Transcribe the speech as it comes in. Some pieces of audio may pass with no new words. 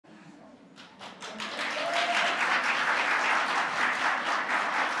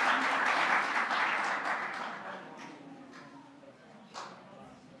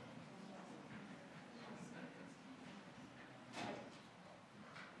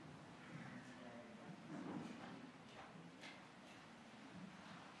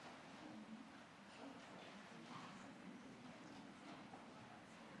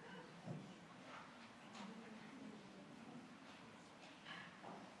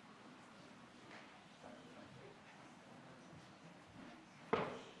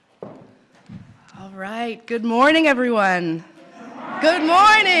All right. Good morning, everyone. Good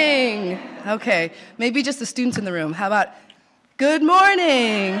morning. Okay, maybe just the students in the room. How about good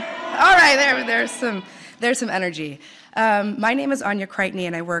morning? All right, there's some energy. My name is Anya Crichtoney,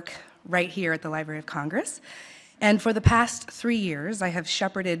 and I work right here at the Library of Congress. And for the past 3 years, I have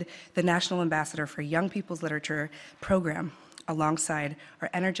shepherded the National Ambassador for Young People's Literature program alongside our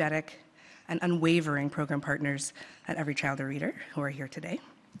energetic and unwavering program partners at Every Child a Reader, who are here today.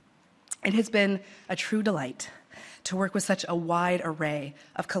 It has been a true delight to work with such a wide array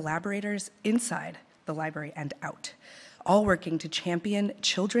of collaborators inside the library and out, all working to champion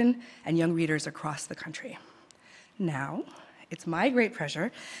children and young readers across the country. Now, it's my great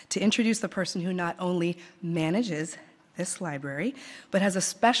pleasure to introduce the person who not only manages this library, but has a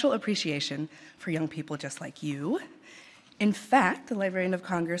special appreciation for young people just like you. In fact, the Librarian of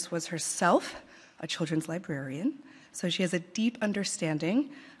Congress was herself a children's librarian, so she has a deep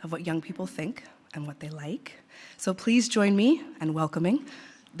understanding of what young people think and what they like. So please join me in welcoming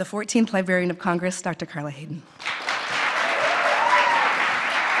the 14th Librarian of Congress, Dr. Carla Hayden.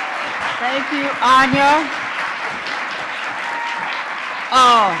 Thank you, Anya.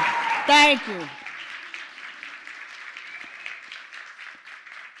 Oh, thank you.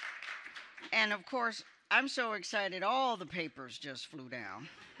 And of course, I'm so excited all the papers just flew down.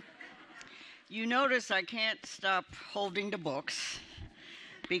 You notice I can't stop holding the books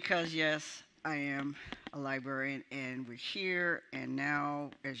because, yes, I am a librarian and we're here, and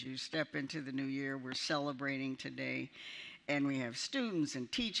now as you step into the new year, we're celebrating today, and we have students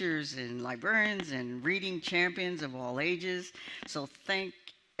and teachers and librarians and reading champions of all ages. So thank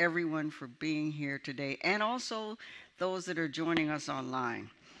everyone for being here today, and also those that are joining us online.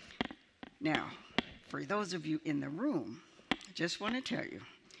 Now, for those of you in the room, I just want to tell you,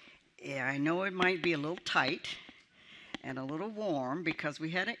 I know it might be a little tight and a little warm because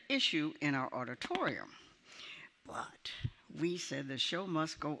we had an issue in our auditorium, but we said the show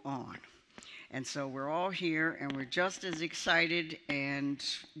must go on. And so we're all here and we're just as excited, and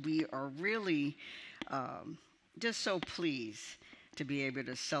we are really just so pleased to be able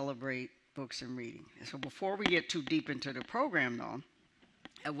to celebrate books and reading. So before we get too deep into the program though,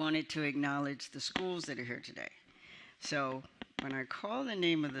 I wanted to acknowledge the schools that are here today. So when I call the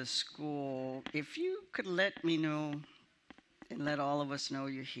name of the school, if you could let me know and let all of us know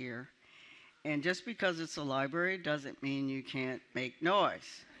you're here. And just because it's a library doesn't mean you can't make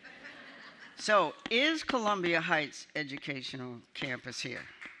noise. So is Columbia Heights Educational Campus here?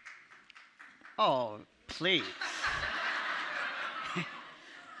 Oh, please.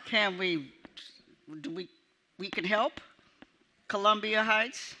 Can we can help? Columbia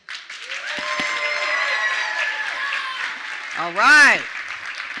Heights? All right.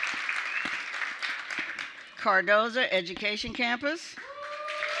 Cardozo Education Campus?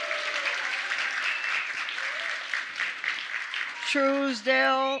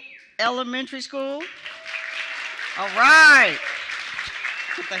 Truesdale Elementary School? All right.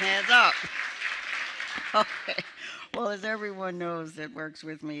 Put the hands up. Okay. Well, as everyone knows that works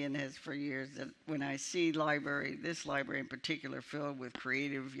with me and has for years, that when I see this library in particular, filled with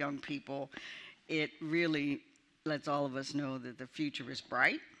creative young people, it really lets all of us know that the future is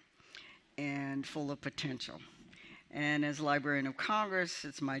bright and full of potential. And as Librarian of Congress,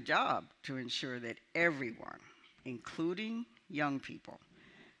 it's my job to ensure that everyone, including young people,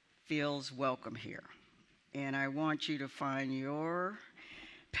 feels welcome here. And I want you to find your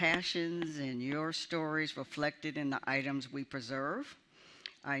passions and your stories reflected in the items we preserve.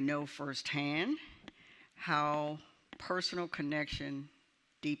 I know firsthand how personal connection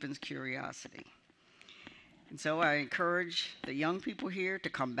deepens curiosity. And so I encourage the young people here to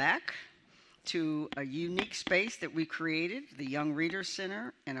come back to a unique space that we created, the Young Readers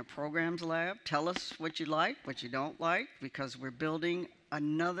Center and a programs lab. Tell us what you like, what you don't like, because we're building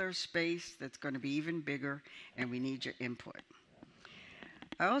another space that's going to be even bigger, and we need your input.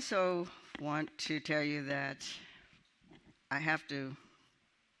 I also want to tell you that I have to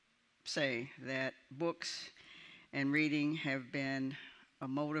say that books and reading have been a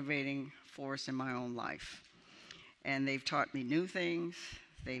motivating force in my own life. And they've taught me new things.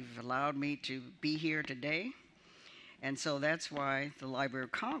 They've allowed me to be here today. And so that's why the Library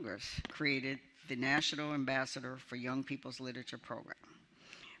of Congress created the National Ambassador for Young People's Literature program.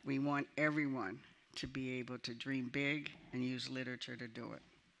 We want everyone to be able to dream big and use literature to do it.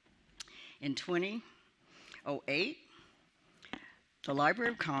 In 2008, the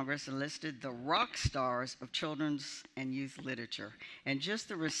Library of Congress enlisted the rock stars of children's and youth literature. And just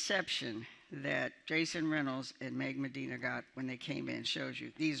the reception that Jason Reynolds and Meg Medina got when they came in shows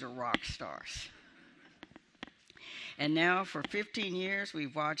you these are rock stars. And now for 15 years,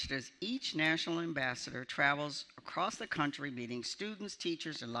 we've watched as each national ambassador travels across the country meeting students,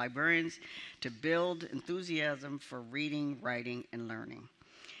 teachers, and librarians to build enthusiasm for reading, writing, and learning.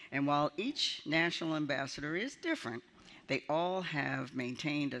 And while each national ambassador is different, they all have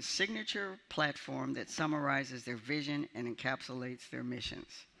maintained a signature platform that summarizes their vision and encapsulates their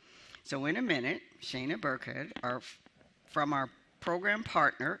missions. So in a minute, Shana Burkhead, from our program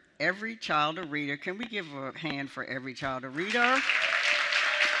partner, Every Child a Reader. Can we give a hand for Every Child a Reader?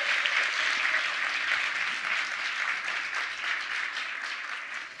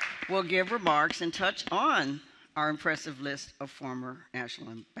 Will give remarks and touch on our impressive list of former national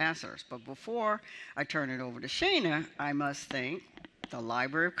ambassadors. But before I turn it over to Shana, I must thank the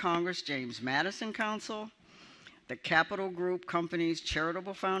Library of Congress James Madison Council, the Capital Group Companies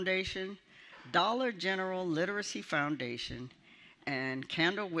Charitable Foundation, Dollar General Literacy Foundation, and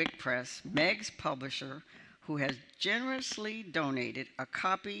Candlewick Press, Meg's publisher, who has generously donated a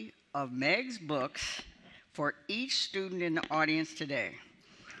copy of Meg's books for each student in the audience today.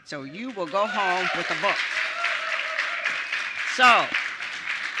 So you will go home with a book. So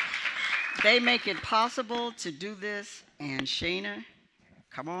they make it possible to do this, and Shana,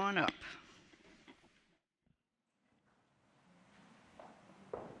 come on up.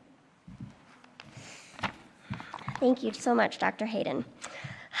 Thank you so much, Dr. Hayden.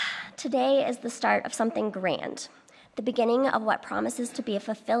 Today is the start of something grand, the beginning of what promises to be a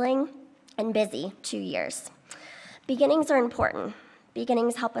fulfilling and busy 2 years. Beginnings are important.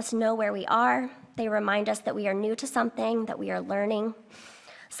 Beginnings help us know where we are. They remind us that we are new to something, that we are learning.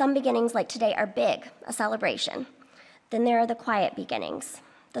 Some beginnings, like today, are big, a celebration. Then there are the quiet beginnings,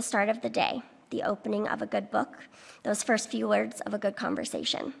 the start of the day, the opening of a good book, those first few words of a good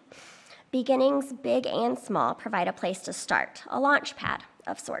conversation. Beginnings, big and small, provide a place to start, a launch pad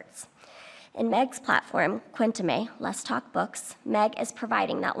of sorts. In Meg's platform, Quintime, Let's Talk Books, Meg is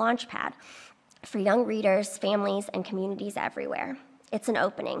providing that launch pad for young readers, families, and communities everywhere. It's an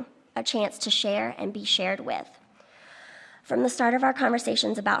opening, a chance to share and be shared with. From the start of our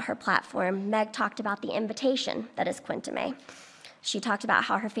conversations about her platform, Meg talked about the invitation that is Quintime. She talked about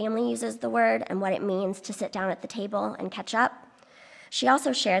how her family uses the word and what it means to sit down at the table and catch up. She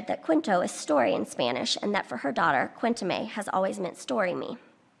also shared that Quinto is story in Spanish, and that for her daughter, Quintime has always meant story me.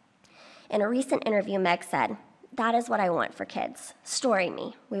 In a recent interview, Meg said, "That is what I want for kids, story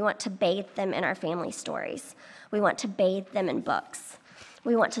me. We want to bathe them in our family stories. We want to bathe them in books.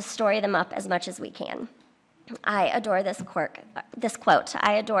 We want to story them up as much as we can." I adore this quote.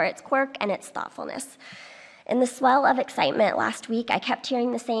 I adore its quirk and its thoughtfulness. In the swell of excitement last week, I kept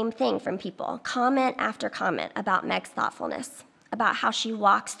hearing the same thing from people, comment after comment about Meg's thoughtfulness, about how she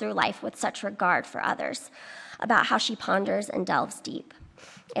walks through life with such regard for others, about how she ponders and delves deep.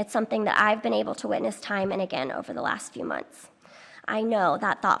 It's something that I've been able to witness time and again over the last few months. I know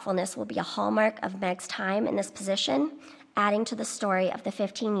that thoughtfulness will be a hallmark of Meg's time in this position, adding to the story of the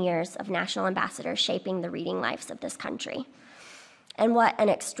 15 years of national ambassadors shaping the reading lives of this country. And what an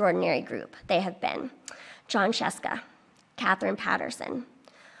extraordinary group they have been. John Sheska, Catherine Patterson,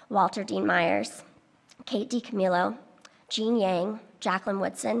 Walter Dean Myers, Kate DiCamillo, Jean Yang, Jacqueline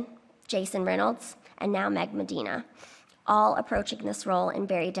Woodson, Jason Reynolds, and now Meg Medina, all approaching this role in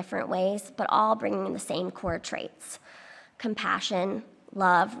very different ways, but all bringing the same core traits: compassion,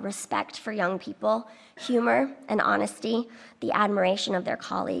 love, respect for young people, humor and honesty, the admiration of their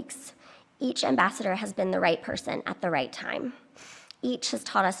colleagues. Each ambassador has been the right person at the right time. Each has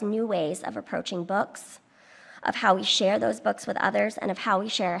taught us new ways of approaching books, of how we share those books with others, and of how we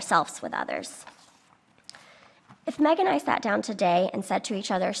share ourselves with others. If Meg and I sat down today and said to each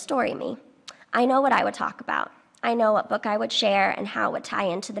other, "Story me," I know what I would talk about. I know what book I would share and how it would tie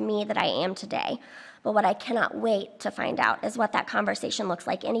into the me that I am today. But what I cannot wait to find out is what that conversation looks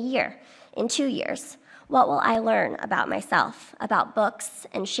like in a year, in 2 years. What will I learn about myself, about books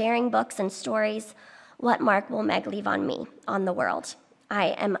and sharing books and stories? What mark will Meg leave on me, on the world? I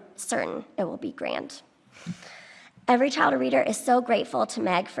am certain it will be grand. Every Child a Reader is so grateful to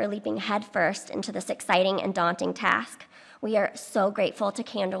Meg for leaping headfirst into this exciting and daunting task. We are so grateful to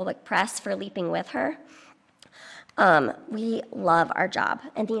Candlewick Press for leaping with her. We love our job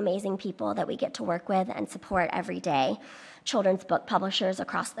and the amazing people that we get to work with and support every day. Children's book publishers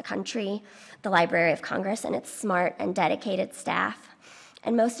across the country, the Library of Congress and its smart and dedicated staff,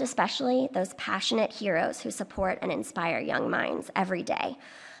 and most especially those passionate heroes who support and inspire young minds every day.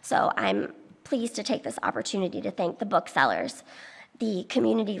 So I'm pleased to take this opportunity to thank the booksellers, the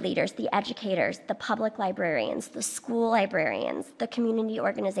community leaders, the educators, the public librarians, the school librarians, the community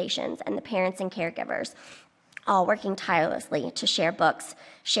organizations, and the parents and caregivers, all working tirelessly to share books,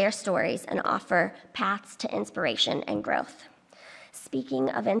 share stories, and offer paths to inspiration and growth. Speaking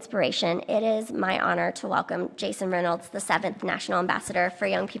of inspiration, it is my honor to welcome Jason Reynolds, the 7th National Ambassador for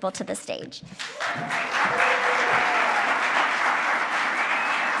Young People, to the stage.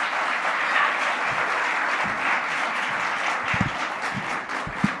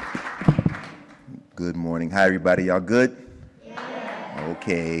 Good morning. Hi, everybody. Y'all good? Yeah.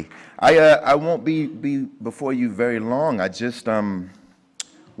 Okay. I won't be before you very long. I just want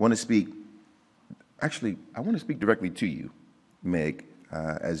to speak. Actually, I want to speak directly to you, Meg,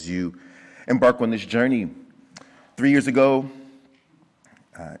 as you embark on this journey. 3 years ago,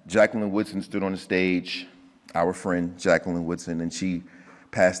 Jacqueline Woodson stood on the stage, our friend Jacqueline Woodson, and she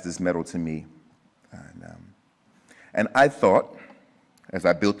passed this medal to me. And I thought, as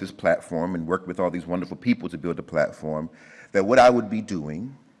I built this platform and worked with all these wonderful people to build a platform, that what I would be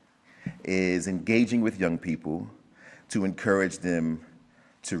doing is engaging with young people to encourage them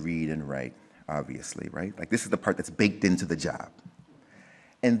to read and write, obviously, right? Like, this is the part that's baked into the job.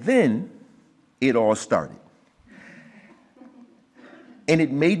 And then it all started. And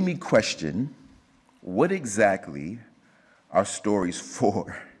it made me question, what exactly are stories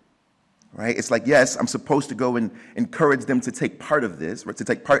for? Right? It's like, yes, I'm supposed to go and encourage them to take part of this, right, to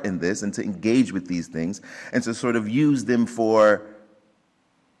take part in this and to engage with these things and to sort of use them for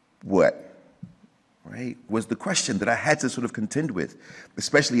what? Right? Was the question that I had to sort of contend with,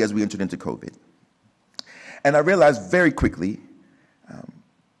 especially as we entered into COVID. And I realized very quickly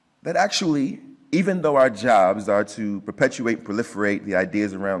that actually, even though our jobs are to perpetuate, proliferate the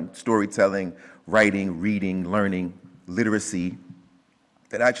ideas around storytelling, writing, reading, learning, literacy,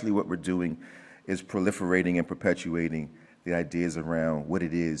 that actually what we're doing is proliferating and perpetuating the ideas around what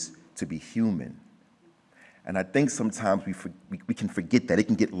it is to be human. And I think sometimes we can forget that. It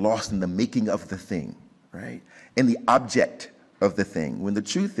can get lost in the making of the thing, right? In the object of the thing, when the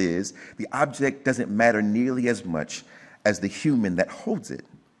truth is the object doesn't matter nearly as much as the human that holds it.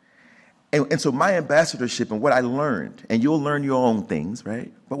 And so my ambassadorship and what I learned, and you'll learn your own things,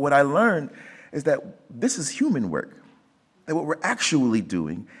 right? But what I learned is that this is human work. That what we're actually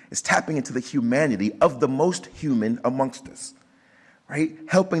doing is tapping into the humanity of the most human amongst us, right?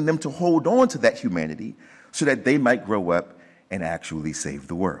 Helping them to hold on to that humanity so that they might grow up and actually save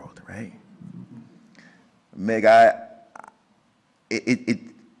the world, right? Meg,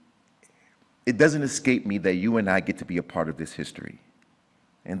 it doesn't escape me that you and I get to be a part of this history,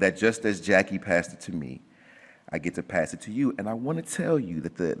 and that just as Jackie passed it to me, I get to pass it to you. And I want to tell you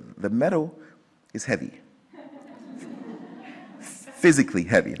that the medal is heavy. Physically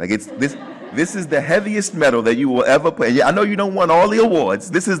heavy. Like, it's this is the heaviest medal that you will ever put. I know you don't want all the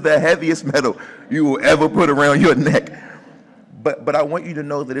awards. This is the heaviest medal you will ever put around your neck. But I want you to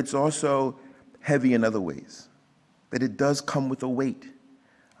know that it's also heavy in other ways. That it does come with a weight.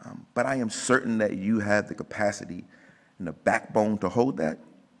 But I am certain that you have the capacity and the backbone to hold that.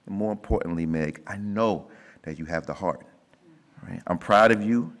 And more importantly, Meg, I know that you have the heart. Right? I'm proud of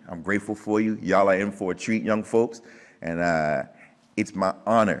you. I'm grateful for you. Y'all are in for a treat, young folks. And it's my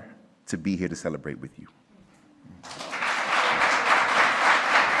honor to be here to celebrate with you.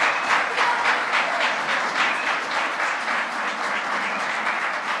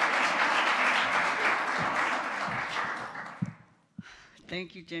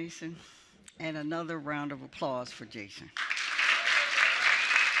 Thank you, Jason. And another round of applause for Jason.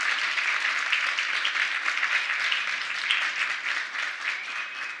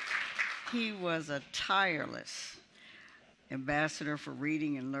 He was a tireless ambassador for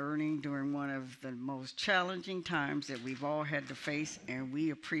reading and learning during one of the most challenging times that we've all had to face, and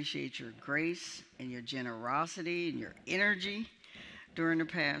we appreciate your grace and your generosity and your energy during the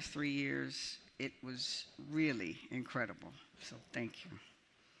past 3 years. It was really incredible, so thank you.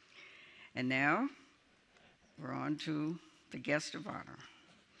 And now we're on to the guest of honor,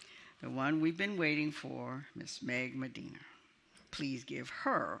 the one we've been waiting for, Miss Meg Medina. Please give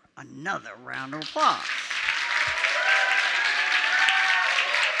her another round of applause.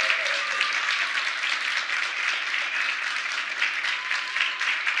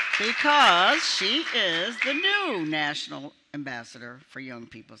 Because she is the new National Ambassador for Young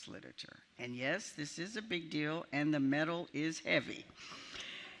People's Literature. And yes, this is a big deal, and the medal is heavy.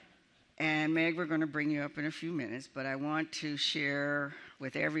 And Meg, we're going to bring you up in a few minutes, but I want to share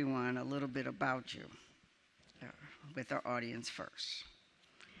with everyone a little bit about you, with our audience first.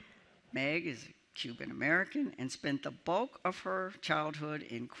 Meg is Cuban American and spent the bulk of her childhood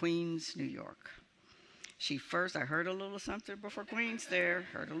in Queens, New York. I heard a little something before Queens there,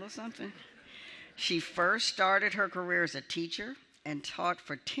 heard a little something. She first started her career as a teacher and taught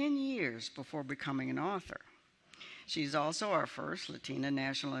for 10 years before becoming an author. She's also our first Latina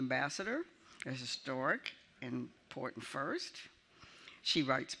National Ambassador, a historic and important first. She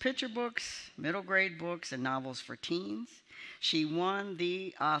writes picture books, middle grade books, and novels for teens. She won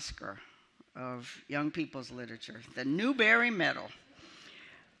the Oscar of Young People's Literature, the Newbery Medal,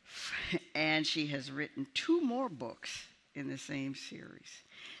 and she has written 2 more books in the same series.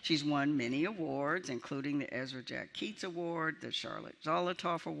 She's won many awards, including the Ezra Jack Keats Award, the Charlotte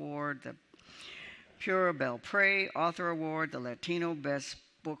Zolotoff Award, the Pura Belpré Author Award, the Latino Best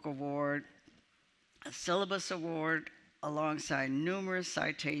Book Award, a Syllabus Award, alongside numerous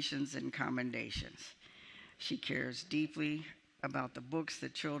citations and commendations. She cares deeply about the books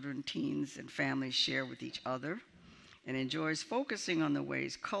that children, teens, and families share with each other, and enjoys focusing on the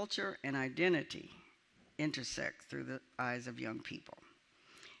ways culture and identity intersect through the eyes of young people.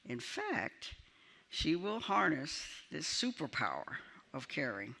 In fact, she will harness this superpower of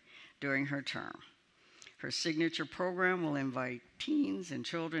caring during her term. Her signature program will invite teens and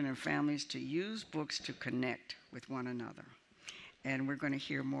children and families to use books to connect with one another. And we're going to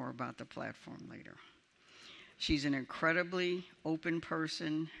hear more about the platform later. She's an incredibly open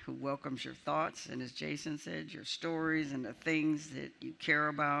person who welcomes your thoughts and, as Jason said, your stories and the things that you care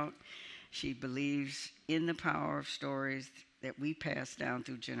about. She believes in the power of stories that we pass down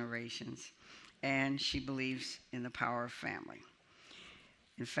through generations, and she believes in the power of family.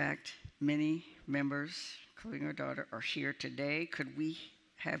 In fact, many members, including her daughter, are here today. Could we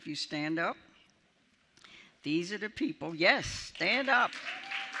have you stand up? These are the people. Yes, stand up.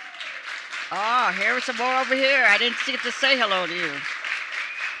 Oh, here's some more over here. I didn't get to say hello to you.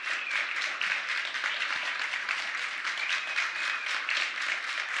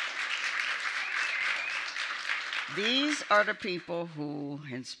 These are the people who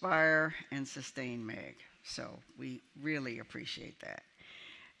inspire and sustain Meg. So we really appreciate that.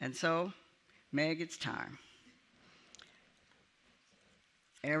 And so, Meg, it's time.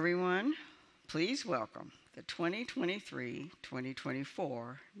 Everyone, please welcome the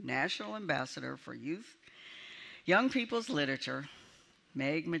 2023-2024 National Ambassador for Youth, Young People's Literature,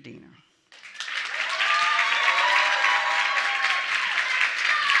 Meg Medina.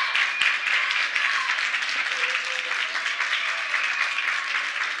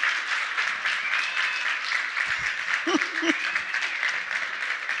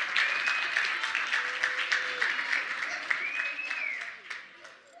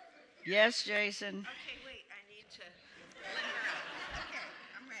 Yes, Jason. Okay, wait, I need to limber up. Okay,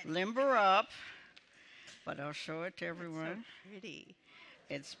 I'm ready. Limber up, but I'll show it to everyone. So pretty.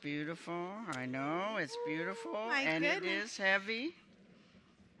 It's beautiful. I know, it's beautiful. my And it goodness. is heavy,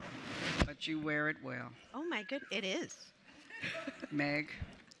 but you wear it well. Oh my good, it is. Meg,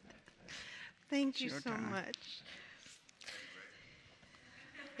 Thank you your so time. much.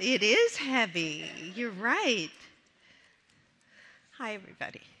 It is heavy. You're right. Hi,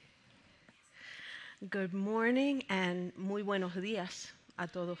 everybody. Good morning and muy buenos días a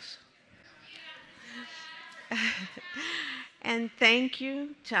todos. And thank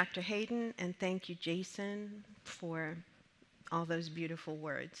you, Dr. Hayden, and thank you, Jason, for all those beautiful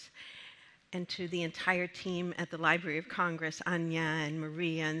words. And to the entire team at the Library of Congress, Anya and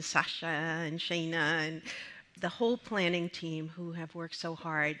Maria and Sasha and Shayna and the whole planning team who have worked so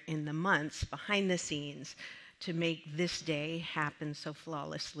hard in the months behind the scenes to make this day happen so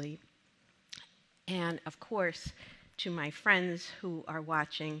flawlessly. And of course, to my friends who are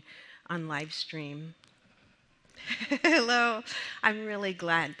watching on live stream. Hello, I'm really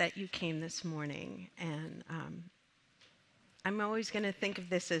glad that you came this morning. And I'm always going to think of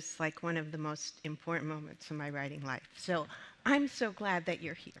this as like one of the most important moments in my writing life. So I'm so glad that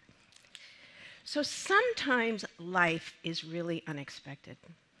you're here. So sometimes life is really unexpected.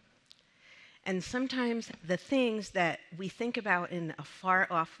 And sometimes the things that we think about in a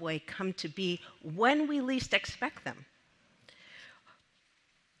far-off way come to be when we least expect them.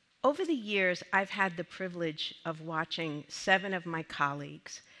 Over the years, I've had the privilege of watching 7 of my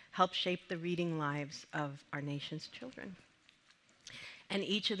colleagues help shape the reading lives of our nation's children. And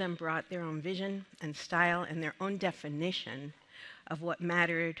each of them brought their own vision and style and their own definition of what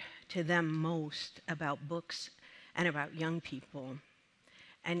mattered to them most about books and about young people.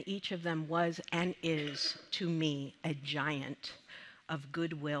 And each of them was and is, to me, a giant of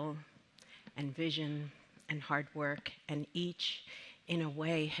goodwill and vision and hard work, and each, in a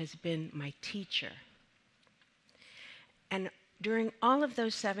way, has been my teacher. And during all of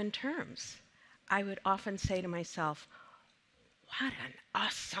those 7 terms, I would often say to myself, what an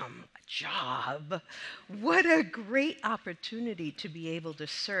awesome job. What a great opportunity to be able to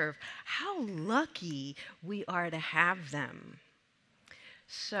serve. How lucky we are to have them.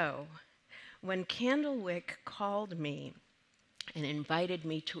 So, When Candlewick called me and invited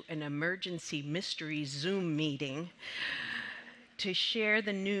me to an emergency mystery Zoom meeting to share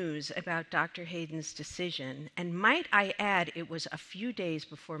the news about Dr. Hayden's decision, and might I add, it was a few days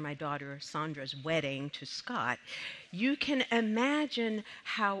before my daughter Sandra's wedding to Scott, you can imagine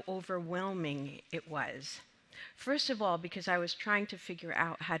how overwhelming it was. First of all, because I was trying to figure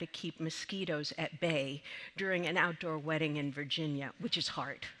out how to keep mosquitoes at bay during an outdoor wedding in Virginia, which is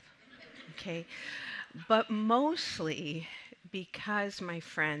hard, okay? But mostly because, my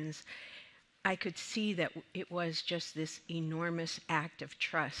friends, I could see that it was just this enormous act of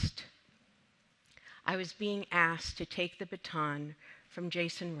trust. I was being asked to take the baton from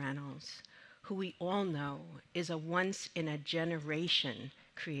Jason Reynolds, who we all know is a once-in-a-generation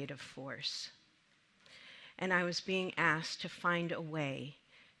creative force. And I was being asked to find a way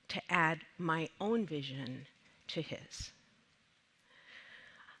to add my own vision to his.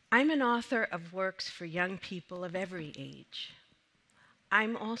 I'm an author of works for young people of every age.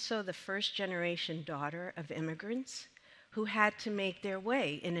 I'm also the first-generation daughter of immigrants who had to make their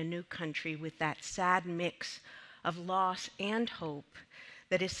way in a new country with that sad mix of loss and hope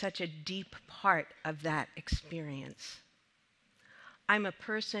that is such a deep part of that experience. I'm a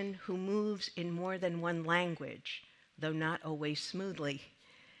person who moves in more than one language, though not always smoothly,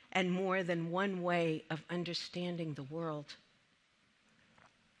 and more than one way of understanding the world.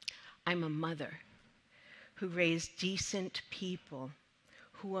 I'm a mother who raised decent people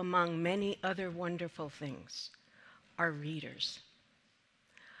who, among many other wonderful things, are readers.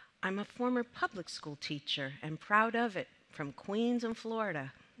 I'm a former public school teacher and proud of it, from Queens in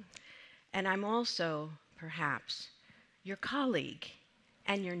Florida. And I'm also, perhaps, your colleague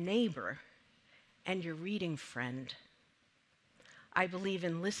and your neighbor and your reading friend. I believe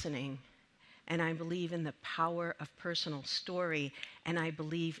in listening, and I believe in the power of personal story, and I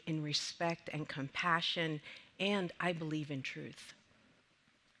believe in respect and compassion, and I believe in truth.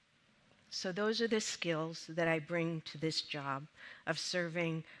 So those are the skills that I bring to this job of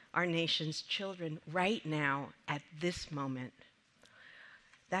serving our nation's children right now at this moment.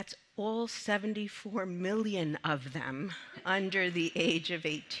 That's all 74 million of them under the age of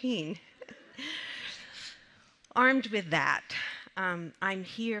 18. Armed with that, I'm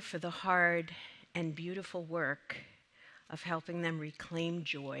here for the hard and beautiful work of helping them reclaim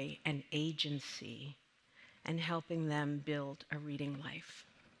joy and agency and helping them build a reading life.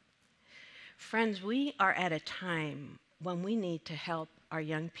 Friends, we are at a time when we need to help our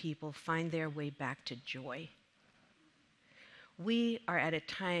young people find their way back to joy. We are at a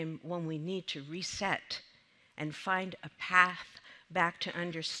time when we need to reset and find a path back to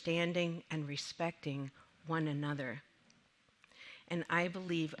understanding and respecting one another. And I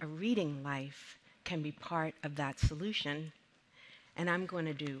believe a reading life can be part of that solution, and I'm going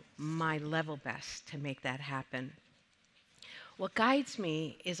to do my level best to make that happen. What guides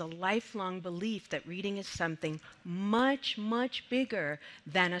me is a lifelong belief that reading is something much, much bigger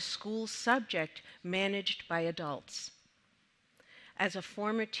than a school subject managed by adults. As a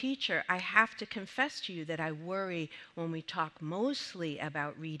former teacher, I have to confess to you that I worry when we talk mostly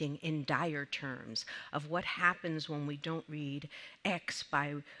about reading in dire terms of what happens when we don't read X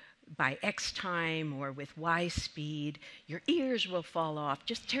by X time or with Y speed. Your ears will fall off.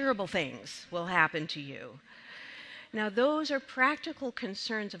 Just terrible things will happen to you. Now, those are practical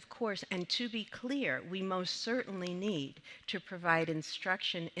concerns, of course, and to be clear, we most certainly need to provide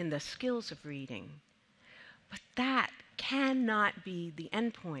instruction in the skills of reading. But that cannot be the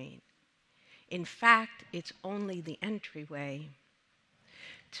end point. In fact, it's only the entryway.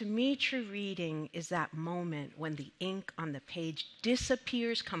 To me, true reading is that moment when the ink on the page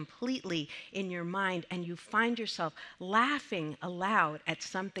disappears completely in your mind and you find yourself laughing aloud at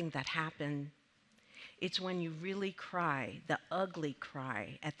something that happened. It's when you really cry, the ugly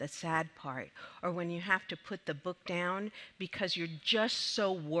cry at the sad part, or when you have to put the book down because you're just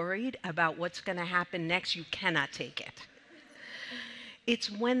so worried about what's going to happen next, you cannot take it. It's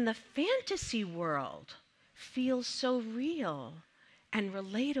when the fantasy world feels so real and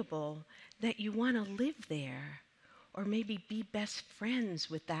relatable that you want to live there, or maybe be best friends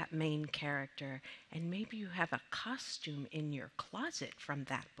with that main character, and maybe you have a costume in your closet from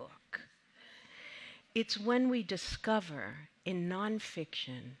that book. It's when we discover in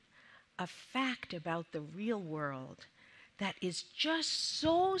nonfiction a fact about the real world that is just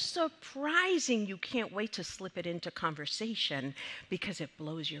so surprising you can't wait to slip it into conversation because it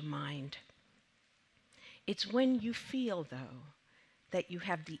blows your mind. It's when you feel, though, that you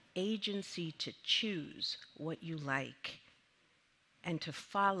have the agency to choose what you like and to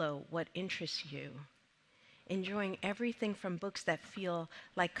follow what interests you enjoying everything from books that feel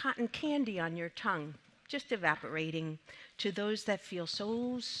like cotton candy on your tongue, just evaporating, to those that feel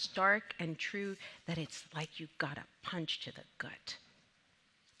so stark and true that it's like you got a punch to the gut.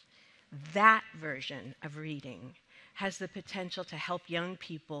 That version of reading has the potential to help young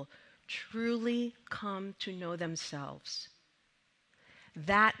people truly come to know themselves.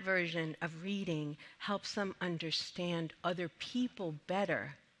 That version of reading helps them understand other people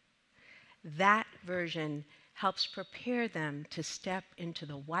better. That version helps prepare them to step into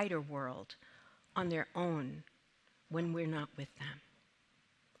the wider world on their own when we're not with them.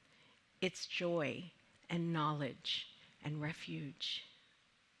 It's joy and knowledge and refuge.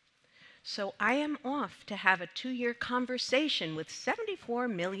 So I am off to have a 2-year conversation with 74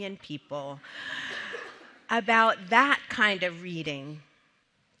 million people about that kind of reading.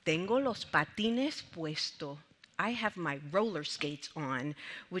 Tengo los patines puesto. I have my roller skates on,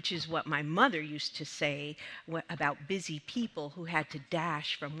 which is what my mother used to say about busy people who had to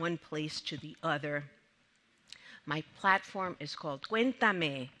dash from one place to the other. My platform is called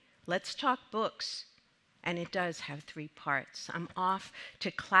Cuéntame, Let's Talk Books. And it does have 3 parts. I'm off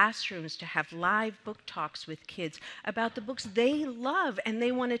to classrooms to have live book talks with kids about the books they love and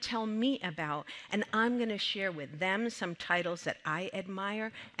they want to tell me about. And I'm going to share with them some titles that I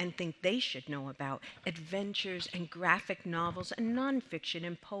admire and think they should know about. Adventures and graphic novels and nonfiction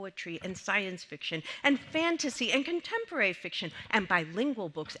and poetry and science fiction and fantasy and contemporary fiction and bilingual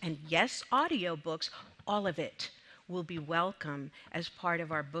books and, yes, audiobooks, all of it will be welcome as part of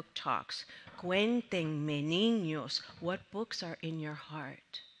our book talks. Cuéntenme, niños, what books are in your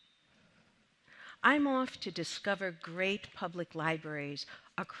heart? I'm off to discover great public libraries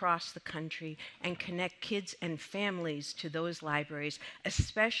across the country and connect kids and families to those libraries,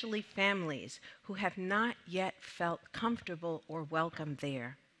 especially families who have not yet felt comfortable or welcome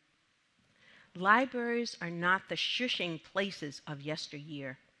there. Libraries are not the shushing places of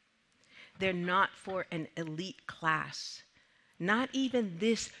yesteryear. They're not for an elite class. Not even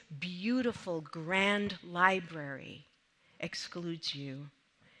this beautiful grand library excludes you.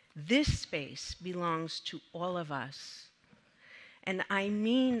 This space belongs to all of us. And I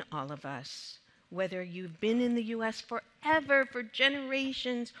mean all of us, whether you've been in the US forever, for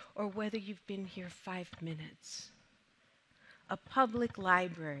generations, or whether you've been here 5 minutes. A public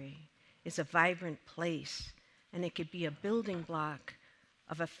library is a vibrant place, and it could be a building block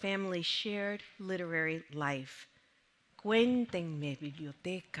of a family's shared literary life. Cuéntenme,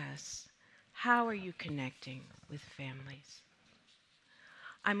 bibliotecas. How are you connecting with families?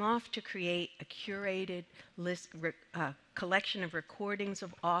 I'm off to create a curated collection of recordings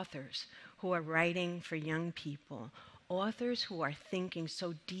of authors who are writing for young people, authors who are thinking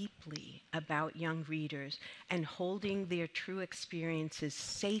so deeply about young readers and holding their true experiences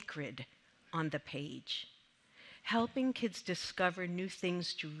sacred on the page. Helping kids discover new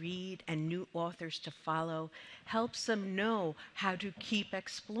things to read and new authors to follow helps them know how to keep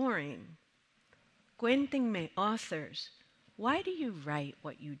exploring. Cuéntenme, authors, why do you write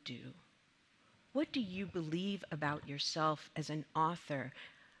what you do? What do you believe about yourself as an author?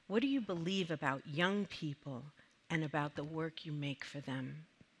 What do you believe about young people and about the work you make for them?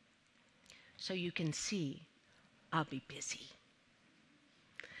 So you can see, I'll be busy.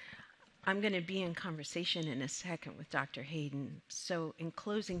 I'm going to be in conversation in a second with Dr. Hayden. So in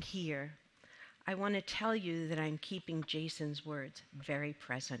closing here, I want to tell you that I'm keeping Jason's words very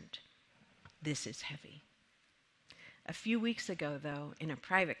present. This is heavy. A few weeks ago, though, in a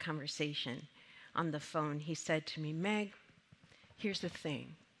private conversation on the phone, he said to me, Meg, here's the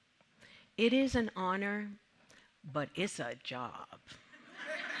thing. It is an honor, but it's a job.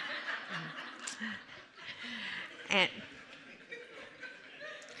 And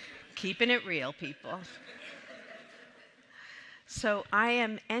keeping it real, people. So I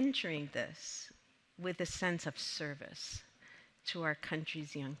am entering this with a sense of service to our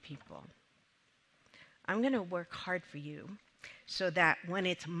country's young people. I'm going to work hard for you so that when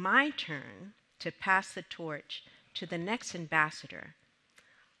it's my turn to pass the torch to the next ambassador,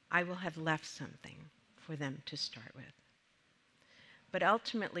 I will have left something for them to start with. But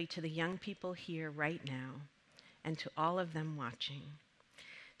ultimately, to the young people here right now, and to all of them watching,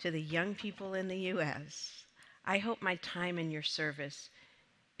 to the young people in the US, I hope my time in your service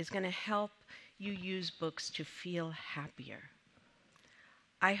is going to help you use books to feel happier.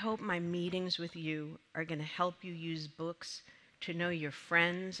 I hope my meetings with you are going to help you use books to know your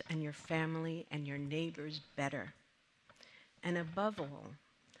friends and your family and your neighbors better. And above all,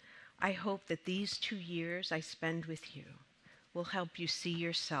 I hope that these 2 years I spend with you will help you see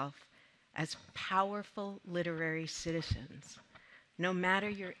yourself as powerful literary citizens, no matter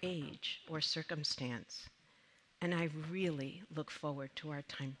your age or circumstance, and I really look forward to our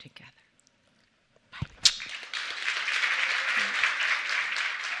time together. Bye.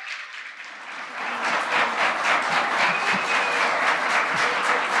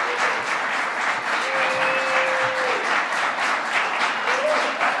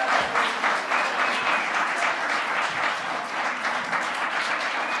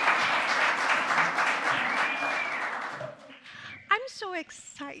 I'm so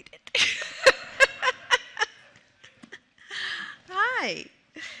excited. Hi.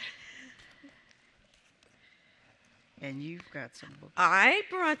 And you've got some books. I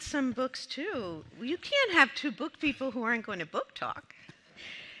brought some books too. You can't have two book people who aren't going to book talk.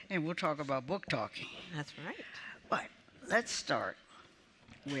 And we'll talk about book talking. That's right. But let's start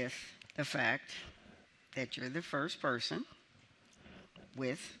with the fact that you're the first person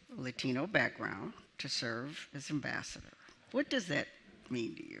with a Latino background to serve as ambassador. What does that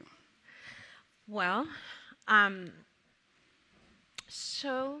mean to you? Well,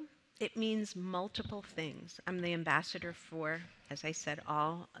 so it means multiple things. I'm the ambassador for, as I said,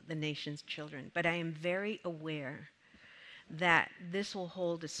 all the nation's children, but I am very aware that this will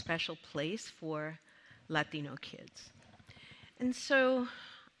hold a special place for Latino kids. And so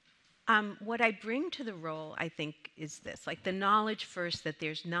what I bring to the role, I think, is this, like the knowledge first that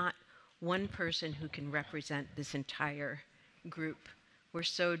there's not one person who can represent this entire group. We're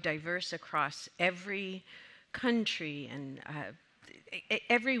so diverse across every country and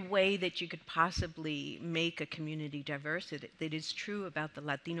every way that you could possibly make a community diverse. It is true about the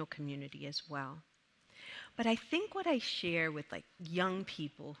Latino community as well. But I think what I share with like young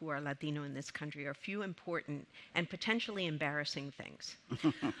people who are Latino in this country are a few important and potentially embarrassing things.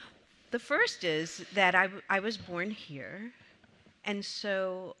 The first is that I was born here, and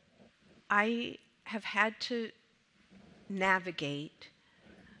so I have had to navigate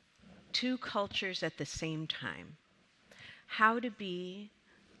two cultures at the same time. How to be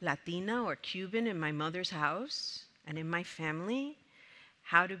Latina or Cuban in my mother's house and in my family,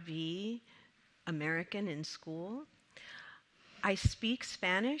 how to be American in school. I speak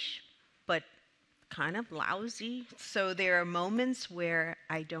Spanish, but kind of lousy, so there are moments where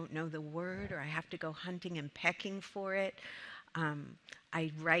I don't know the word or I have to go hunting and pecking for it.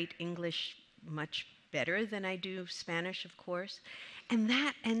 I write English much better than I do Spanish, of course, and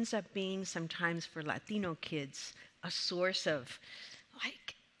that ends up being sometimes for Latino kids a source of,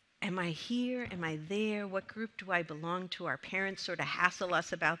 like, am I here? Am I there? What group do I belong to? Our parents sort of hassle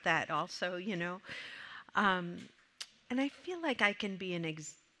us about that also, you know. And I feel like I can be an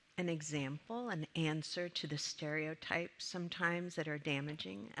example, an answer to the stereotypes sometimes that are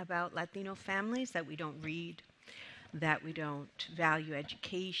damaging about Latino families, that we don't read, that we don't value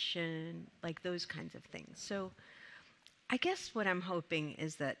education, like those kinds of things. So I guess what I'm hoping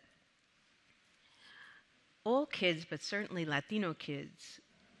is that all kids, but certainly Latino kids,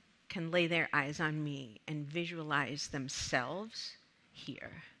 can lay their eyes on me and visualize themselves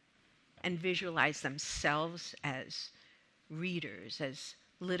here, and visualize themselves as readers, as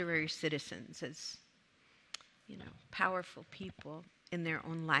literary citizens, as, you know, powerful people in their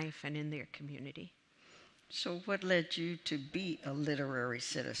own life and in their community. So what led you to be a literary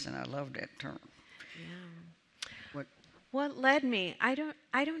citizen? I love that term. Yeah. What led me? I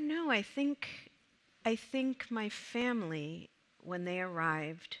don't know. I think my family, when they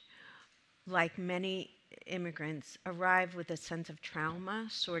arrived, like many immigrants, arrived with a sense of trauma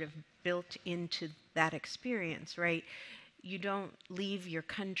sort of built into that experience, right? You don't leave your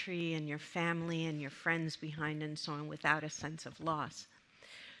country and your family and your friends behind and so on without a sense of loss.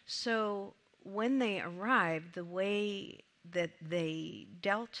 So when they arrived, the way that they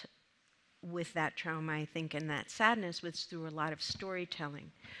dealt with that trauma, I think, and that sadness was through a lot of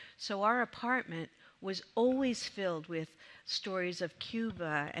storytelling. So our apartment was always filled with stories of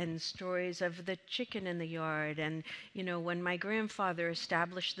Cuba and stories of the chicken in the yard, and, you know, when my grandfather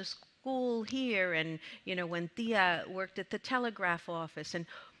established the school here, and, you know, when Tia worked at the telegraph office, and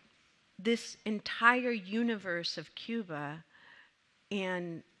this entire universe of Cuba,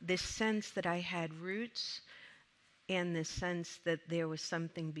 and this sense that I had roots, and this sense that there was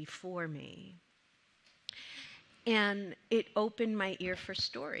something before me. And it opened my ear for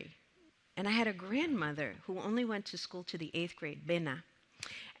story. And I had a grandmother who only went to school to the 8th grade, Bena.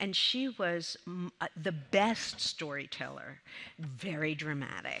 And she was the best storyteller, very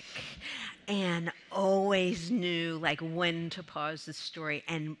dramatic, and always knew like when to pause the story,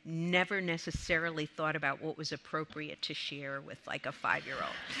 and never necessarily thought about what was appropriate to share with like a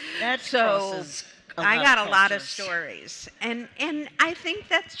 5-year-old. That So I got a lot of stories, and I think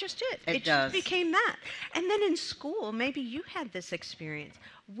that's just it. It does. just became that. And then in school, maybe you had this experience.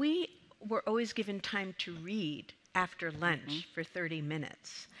 We were always given time to read after lunch for 30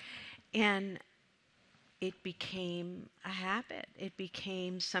 minutes. And it became a habit. It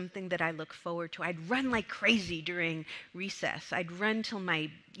became something that I look forward to. I'd run like crazy during recess. I'd run till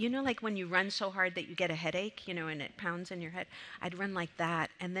like when you run so hard that you get a headache, and it pounds in your head. I'd run like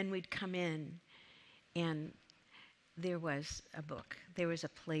that, and then we'd come in, and there was a book. There was a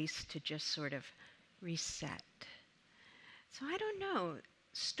place to just sort of reset. So I don't know.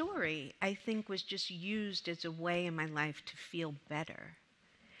 Story, I think, was just used as a way in my life to feel better.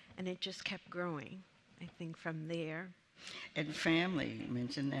 And it just kept growing, I think, from there. And family, you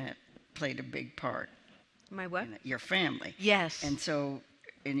mentioned that, played a big part. My what? Your family. Yes. And so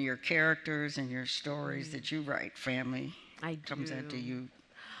in your characters and your stories that you write, family comes into you.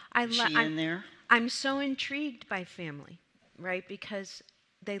 Is she in there? I'm so intrigued by family, right? Because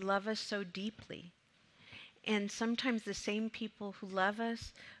they love us so deeply. And sometimes the same people who love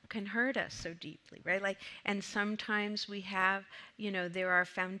us can hurt us so deeply, right? And sometimes we have, there are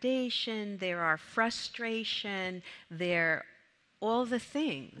foundation, there are frustration, there all the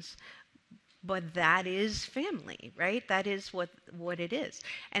things. But that is family, right? That is what it is.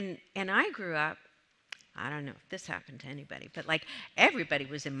 And I grew up, I don't know if this happened to anybody, but everybody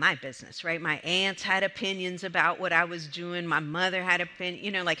was in my business, right? My aunts had opinions about what I was doing. My mother had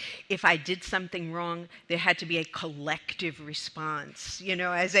opinion, if I did something wrong, there had to be a collective response,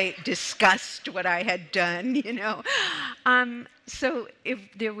 as they discussed what I had done, So if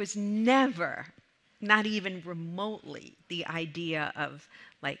there was never, not even remotely, the idea of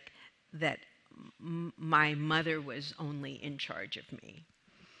that my mother was only in charge of me.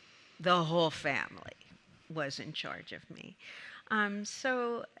 The whole family was in charge of me.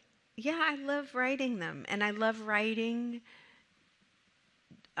 So, yeah, I love writing them. And I love writing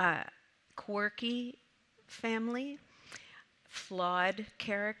quirky family, flawed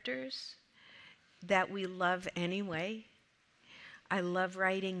characters that we love anyway. I love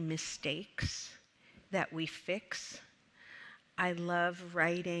writing mistakes that we fix. I love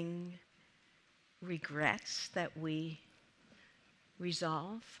writing regrets that we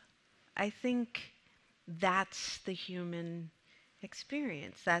resolve. I think that's the human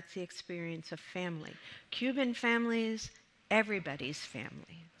experience. That's the experience of family. Cuban families, everybody's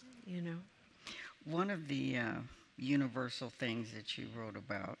family, One of the universal things that you wrote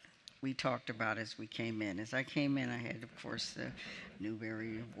about, we talked about as we came in. As I came in, I had, of course, the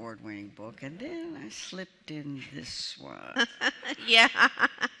Newbery Award-winning book, and then I slipped in this one. Yeah.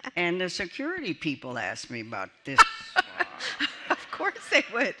 And the security people asked me about this one. Of course they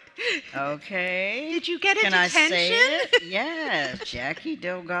would. Okay. Did you get a Can detention? I say it? Yes. Jackie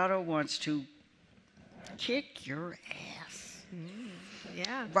Delgado wants to kick your ass.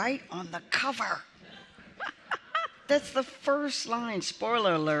 Yeah. Right on the cover. That's the first line.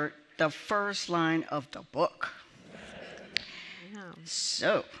 Spoiler alert, the first line of the book. Yeah.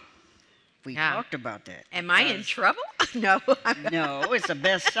 So, we talked about that. Am I in trouble? No. No, it's a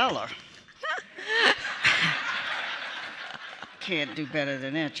bestseller. Can't do better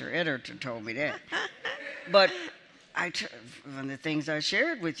than that. Your editor told me that. But one of the things I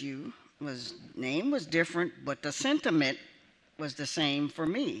shared with you was name was different, but the sentiment was the same for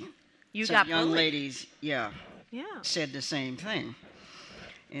me. You Some got young bullied. ladies, Yeah. said the same thing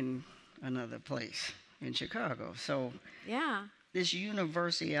in another place in Chicago. So Yeah. this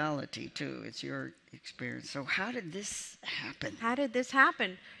universality too, it's your experience. So how did this happen? How did this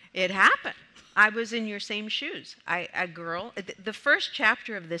happen? It happened. I was in your same shoes. A girl, the first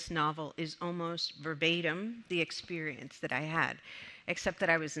chapter of this novel is almost verbatim the experience that I had, except that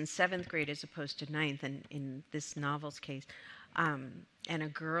I was in 7th grade as opposed to 9th in this novel's case. And a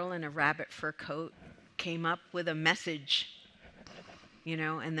girl in a rabbit fur coat came up with a message,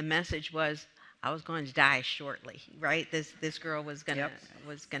 and the message was, I was going to die shortly, right? This girl was gonna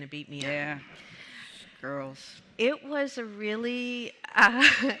beat me up. Yeah, girls. It was a really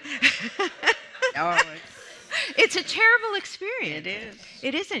it's a terrible experience. It is.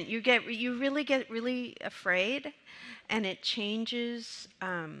 It isn't. You really get really afraid, and it changes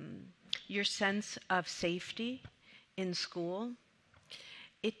your sense of safety in school.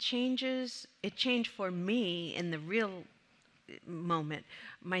 It changed for me in the real moment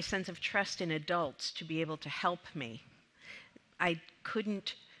my sense of trust in adults to be able to help me. I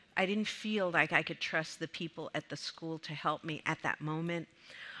didn't feel like I could trust the people at the school to help me at that moment.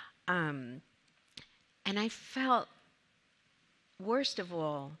 And I felt, worst of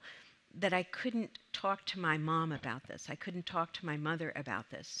all, that I couldn't talk to my mom about this. I couldn't talk to my mother about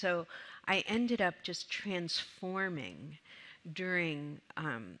this. So I ended up just transforming during,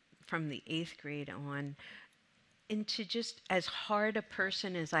 from the 8th grade on, into just as hard a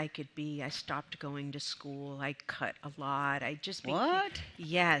person as I could be. I stopped going to school. I cut a lot. I just became, What?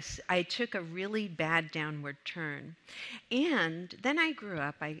 yes, I took a really bad downward turn. And then I grew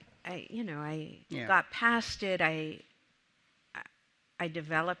up. I Yeah. got past it. I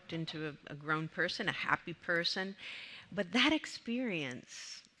developed into a grown person, a happy person. But that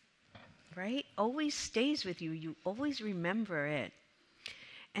experience, right, always stays with you. You always remember it.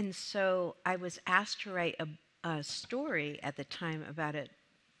 And so I was asked to write a story at the time about a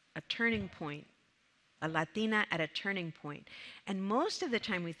turning point, a Latina at a turning point. And most of the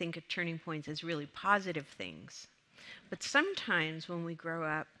time we think of turning points as really positive things. But sometimes when we grow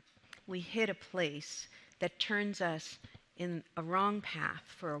up, we hit a place that turns us in a wrong path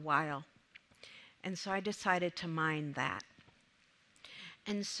for a while. And so I decided to mine that.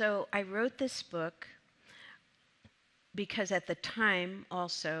 And so I wrote this book because at the time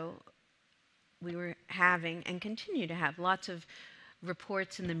also we were having and continue to have lots of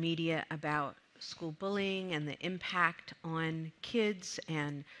reports in the media about school bullying and the impact on kids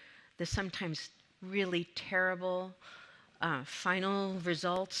and the sometimes really terrible final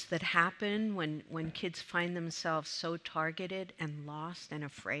results that happen when kids find themselves so targeted and lost and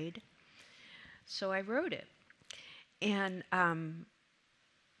afraid. So I wrote it. And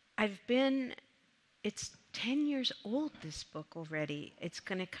it's 10 years old, this book already. It's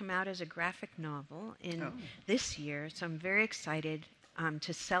going to come out as a graphic novel in this year, so I'm very excited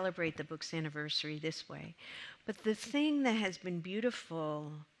to celebrate the book's anniversary this way. But the thing that has been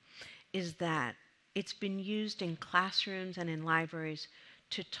beautiful is that it's been used in classrooms and in libraries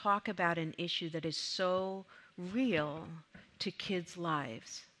to talk about an issue that is so real to kids'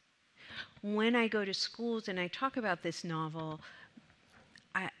 lives. When I go to schools and I talk about this novel,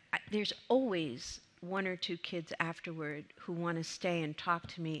 there's always one or two kids afterward who want to stay and talk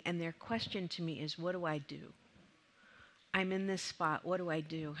to me, and their question to me is, what do I do? I'm in this spot, what do I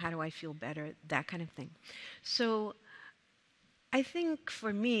do? How do I feel better? That kind of thing. So I think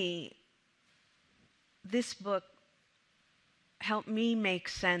for me, this book helped me make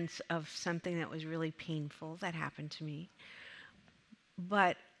sense of something that was really painful that happened to me.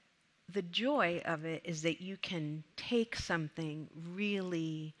 But the joy of it is that you can take something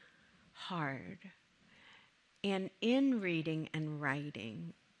really hard and in reading and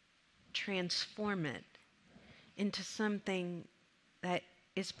writing, transform it into something that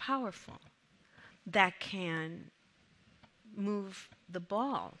is powerful, that can move the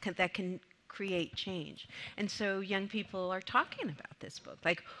ball, that can create change. And so young people are talking about this book.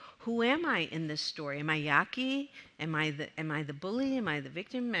 Like, who am I in this story? Am I Yaki? Am I the bully? Am I the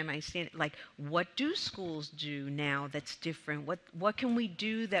victim? Am I like, what do schools do now that's different? What can we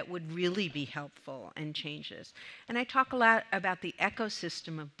do that would really be helpful and change this? And I talk a lot about the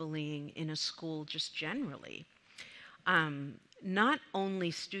ecosystem of bullying in a school just generally. Not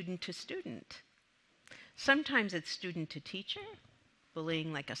only student to student. Sometimes it's student to teacher,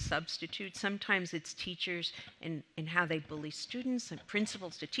 bullying like a substitute. Sometimes it's teachers and how they bully students and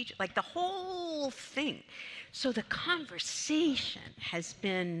principals to teach, like the whole thing. So the conversation has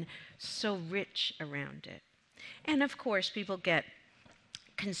been so rich around it. And of course, people get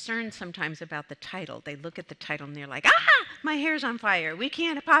concerned sometimes about the title. They look at the title and they're like, my hair's on fire. We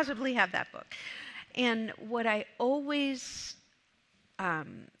can't possibly have that book. And what I always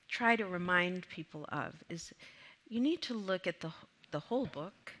try to remind people of is you need to look at the whole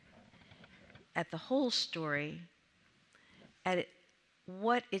book, at the whole story, at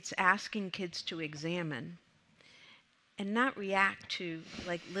what it's asking kids to examine, and not react to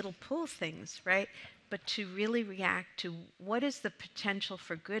like little pull things, right? But to really react to what is the potential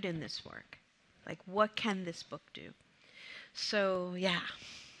for good in this work? Like, what can this book do? So, yeah,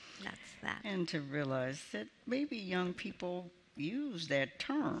 that's that. And to realize that maybe young people use that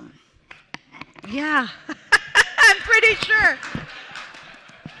term. Yeah, I'm pretty sure.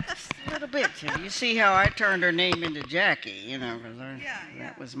 Just a little bit. You see how I turned her name into Jackie, because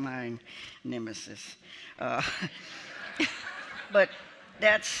that was my nemesis. But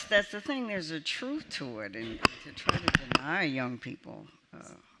that's the thing. There's a truth to it, and to try to deny young people,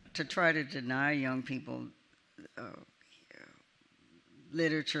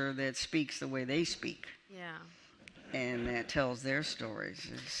 literature that speaks the way they speak. Yeah. And that tells their stories.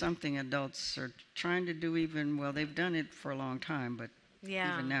 It's something adults are trying to do they've done it for a long time, but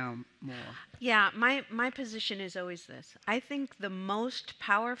even now more. Yeah, my position is always this. I think the most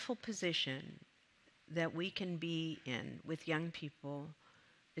powerful position that we can be in with young people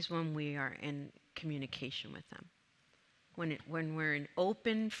is when we are in communication with them. When we're in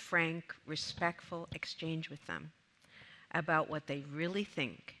open, frank, respectful exchange with them about what they really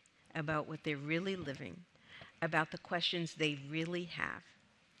think, about what they're really living, about the questions they really have.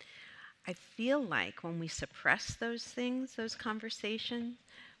 I feel like when we suppress those things, those conversations,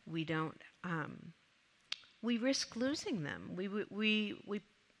 we don't, we risk losing them. We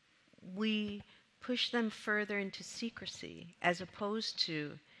push them further into secrecy as opposed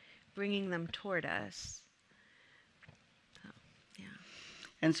to bringing them toward us. So, yeah.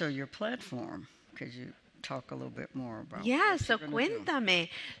 And so your platform, could you talk a little bit more about Yeah, what so you're gonna do? cuéntame.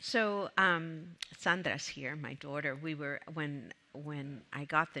 So Sandra's here, my daughter. We were when I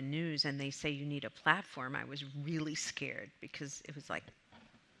got the news and they say you need a platform, I was really scared because it was like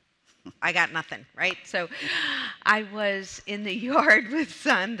I got nothing, right? So I was in the yard with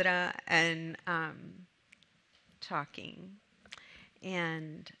Sandra and talking,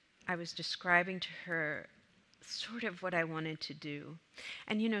 and I was describing to her sort of what I wanted to do.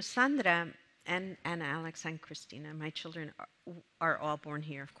 And you know, Sandra and Alex and Christina, my children, are all born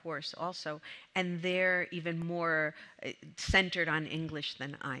here, of course, also, and they're even more centered on English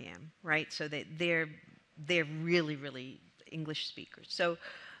than I am, right? So they're really, really English speakers. So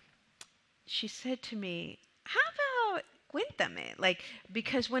she said to me, "How about cuéntame?" Like,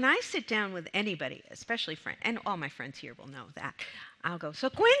 because when I sit down with anybody, especially friends, and all my friends here will know that, I'll go, "So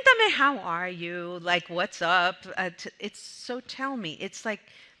cuéntame, how are you? Like, what's up?" It's so tell me. It's like,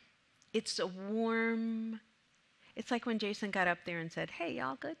 it's a warm. It's like when Jason got up there and said, "Hey,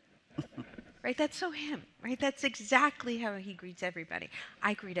 y'all good?" Right? That's so him. Right? That's exactly how he greets everybody.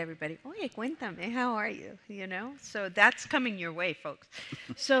 I greet everybody. Oye, cuéntame, how are you? You know? So that's coming your way, folks.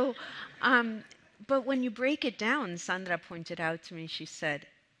 So, but when you break it down, Sandra pointed out to me, she said,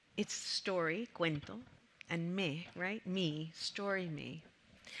 it's story, cuento, and me, right? Me, story me.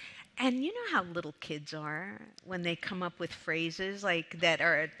 And you know how little kids are when they come up with phrases like that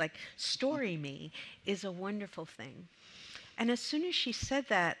are like, story me is a wonderful thing. And as soon as she said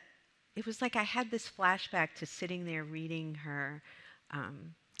that, it was like I had this flashback to sitting there reading her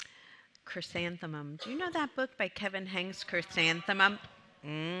Chrysanthemum. Do you know that book by Kevin Hanks, Chrysanthemum?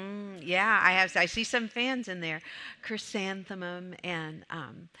 Yeah, I see some fans in there. Chrysanthemum and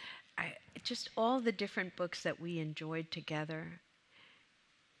just all the different books that we enjoyed together.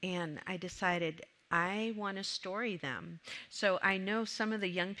 And I decided I want to story them. So I know some of the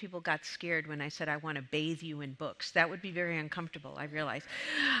young people got scared when I said I want to bathe you in books. That would be very uncomfortable, I realize.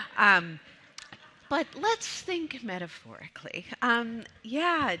 But let's think metaphorically.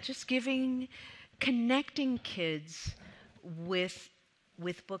 Yeah, just connecting kids with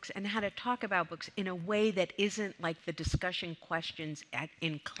books and how to talk about books in a way that isn't like the discussion questions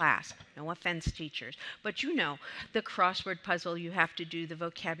in class. No offense, teachers, but you know, the crossword puzzle you have to do, the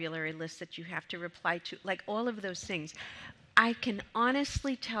vocabulary list that you have to reply to, like all of those things. I can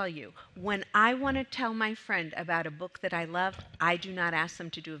honestly tell you, when I want to tell my friend about a book that I love, I do not ask them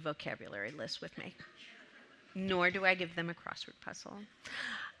to do a vocabulary list with me, nor do I give them a crossword puzzle.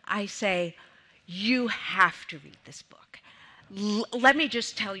 I say, you have to read this book. Let me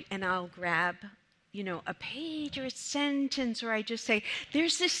just tell you, and I'll grab, you know, a page or a sentence, or I just say,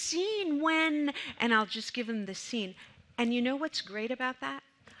 there's this scene when, and I'll just give them the scene. And you know what's great about that?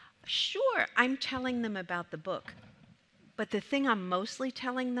 Sure, I'm telling them about the book, but the thing I'm mostly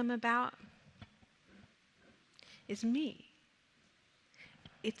telling them about is me.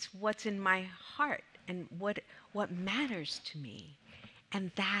 It's what's in my heart and what matters to me.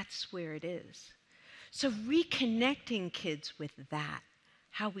 And that's where it is. So reconnecting kids with that,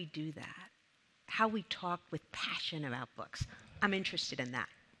 how we do that, how we talk with passion about books. I'm interested in that.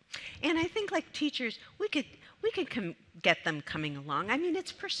 And I think like teachers, we could get them coming along. I mean,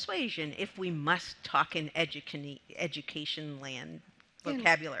 it's persuasion if we must talk in education land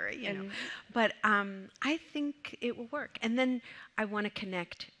vocabulary, you know. But I think it will work. And then I want to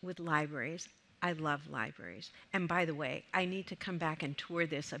connect with libraries. I love libraries. And by the way, I need to come back and tour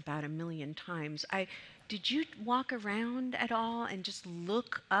this about 1 million times. Did you walk around at all and just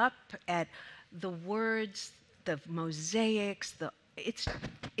look up at the words, the mosaics,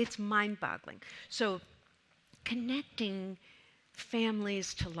 it's mind-boggling. So connecting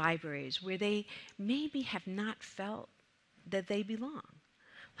families to libraries where they maybe have not felt that they belong.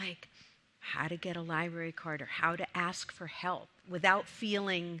 Like how to get a library card or how to ask for help without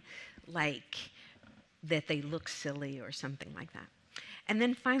feeling like that they look silly or something like that. And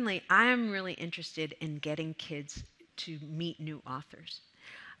then finally, I'm really interested in getting kids to meet new authors.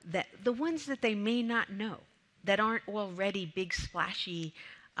 That the ones that they may not know, that aren't already big splashy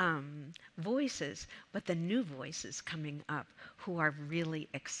voices, but the new voices coming up who are really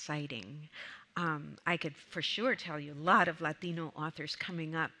exciting. I could for sure tell you a lot of Latino authors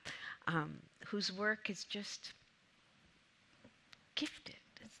coming up whose work is just gifted.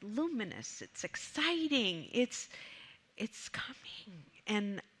 luminous, it's exciting, it's coming.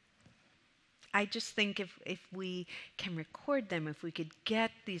 And I just think if we can record them, if we could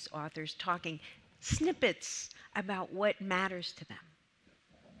get these authors talking snippets about what matters to them,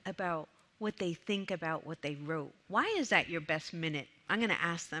 about what they think about what they wrote. Why is that your best minute? I'm going to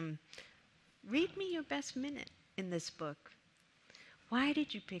ask them, read me your best minute in this book. Why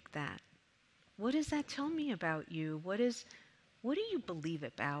did you pick that? What does that tell me about you? What do you believe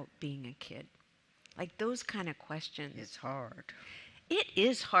about being a kid? Like those kind of questions. It's hard. It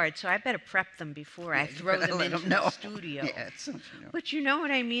is hard, so I better prep them before I throw them into the studio. Yeah, But you know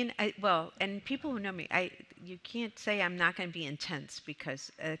what I mean? And people who know me, you can't say I'm not going to be intense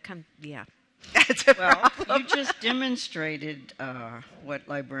because, that's a problem. You just demonstrated what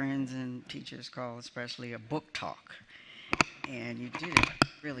librarians and teachers call especially a book talk. And you did it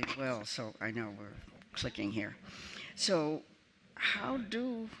really well, so I know we're clicking here. So how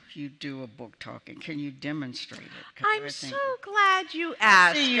do you do a book talk, and can you demonstrate it? I'm so glad you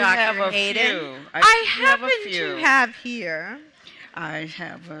asked, Dr. Hayden. I happen to have here. I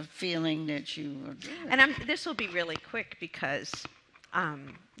have a feeling that you will do it. And this will be really quick because,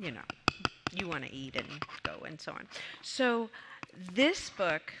 you want to eat and go and so on. So this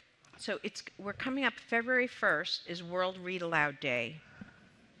book, we're coming up February 1st is World Read Aloud Day.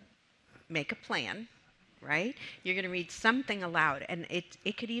 Make a plan. Right? You're going to read something aloud, and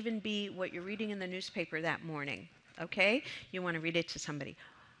it could even be what you're reading in the newspaper that morning, okay? You want to read it to somebody.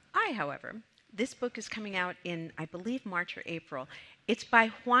 However, this book is coming out in, I believe, March or April. It's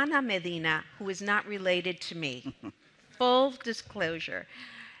by Juana Medina, who is not related to me. Full disclosure.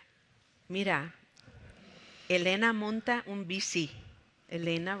 Mira, Elena monta un bici.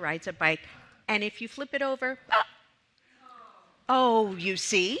 Elena rides a bike, and if you flip it over, you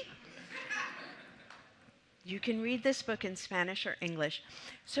see? You can read this book in Spanish or English.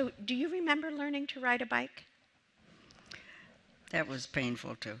 So, do you remember learning to ride a bike? That was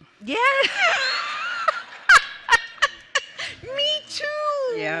painful too. Yeah. Me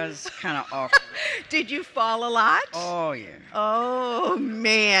too. Yeah, it was kind of awkward. Did you fall a lot? Oh, yeah. Oh,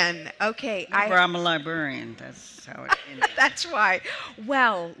 man. Okay. I'm a librarian. That's how it ended. That's why.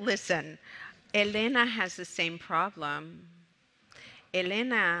 Well, listen. Elena has the same problem.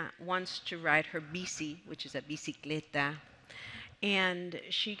 Elena wants to ride her bici, which is a bicicleta, and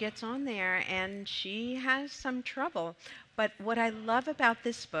she gets on there and she has some trouble. But what I love about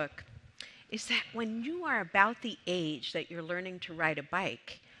this book is that when you are about the age that you're learning to ride a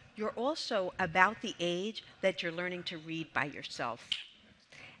bike, you're also about the age that you're learning to read by yourself.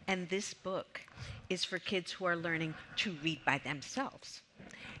 And this book is for kids who are learning to read by themselves.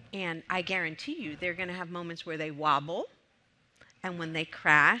 And I guarantee you they're going to have moments where they wobble, and when they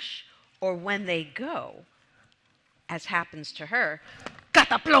crash, or when they go, as happens to her,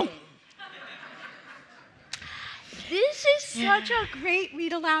 cataplum. This is such a great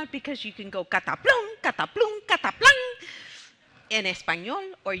read aloud because you can go cataplum, cataplum, cataplum in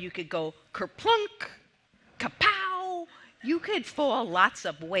Espanol, or you could go kerplunk, kapow. You could fall lots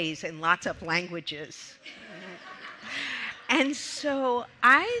of ways in lots of languages. And so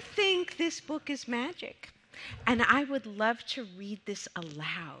I think this book is magic. And I would love to read this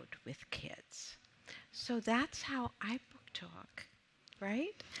aloud with kids. So that's how I book talk,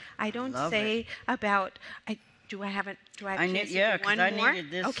 right? I don't say about, do I have a chance to do one more? Needed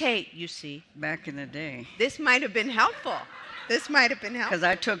this. Okay, you see. Back in the day. This might have been helpful. Because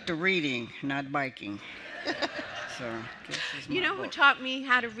I took to reading, not biking. So you know who taught me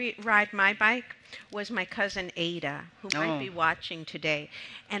how to ride my bike? Was my cousin Ada, who might be watching today.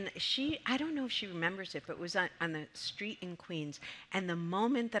 And I don't know if she remembers it, but it was on the street in Queens. And the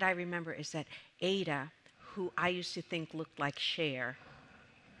moment that I remember is that Ada, who I used to think looked like Cher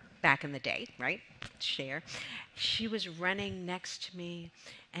back in the day, right? Cher. She was running next to me,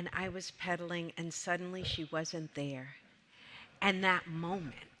 and I was pedaling, and suddenly she wasn't there. And that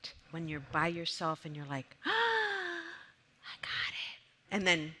moment, when you're by yourself and you're like, I got it. And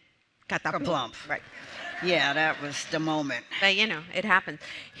then Kaplump. Right. Yeah, that was the moment. But it happens.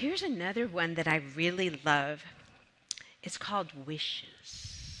 Here's another one that I really love. It's called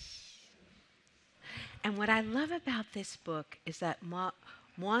Wishes. And what I love about this book is that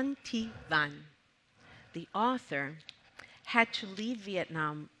Nguyen Thi Van, the author, had to leave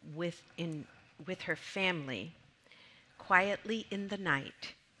Vietnam with her family quietly in the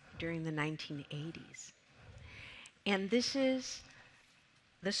night during the 1980s. And this is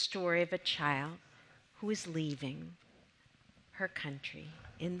the story of a child who is leaving her country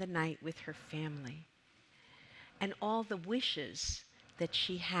in the night with her family, and all the wishes that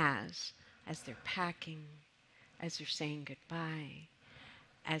she has as they're packing, as they're saying goodbye,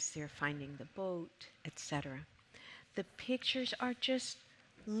 as they're finding the boat, etc. The pictures are just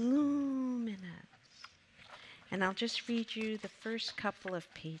luminous. And I'll just read you the first couple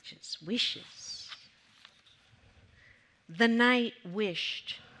of pages. Wishes. The night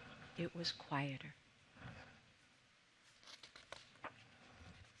wished it was quieter.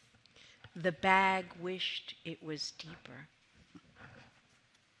 The bag wished it was deeper.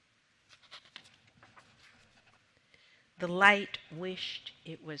 The light wished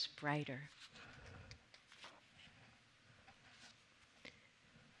it was brighter.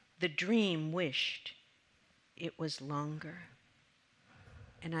 The dream wished it was longer.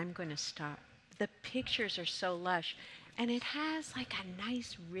 And I'm going to stop. The pictures are so lush, and it has like a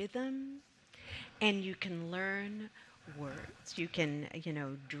nice rhythm, and you can learn words. You can,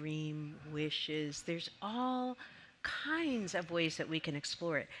 dream wishes. There's all kinds of ways that we can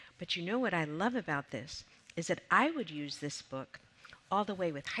explore it. But you know what I love about this is that I would use this book all the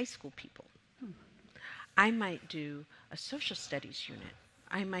way with high school people. I might do a social studies unit.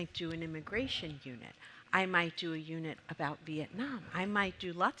 I might do an immigration unit. I might do a unit about Vietnam. I might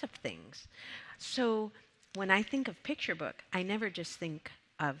do lots of things. So when I think of picture book, I never just think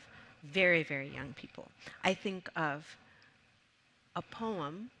of very, very young people. I think of a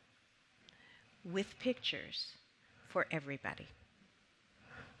poem with pictures for everybody.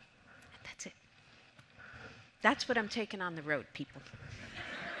 And that's it. That's what I'm taking on the road, people.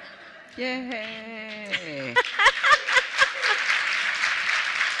 Yay!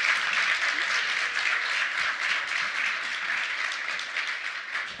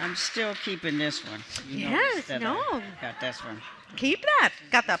 I'm still keeping this one. Yes, no. Got this one. Keep that.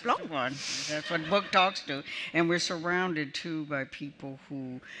 Got that long One. That's what book talks do. And we're surrounded, too, by people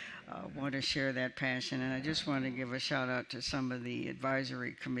who want to share that passion. And I just want to give a shout out to some of the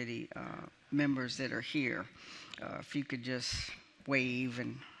advisory committee members that are here. If you could just wave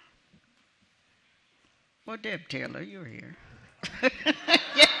and... Well, Deb Taylor, you're here.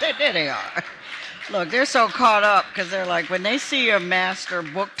 Yeah, there they are. Look, they're so caught up because they're like, when they see a master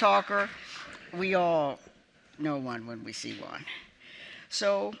book talker, we all know one when we see one.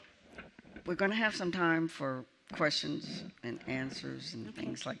 So we're going to have some time for questions and answers and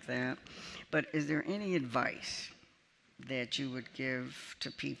things like that. But is there any advice that you would give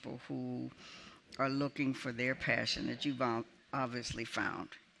to people who are looking for their passion that you've obviously found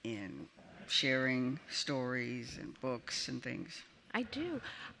in sharing stories and books and things? I do.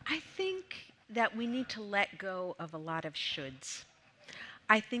 I think that we need to let go of a lot of shoulds.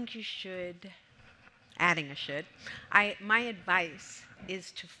 I think you should, adding a should, my advice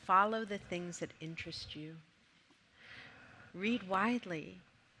is to follow the things that interest you. Read widely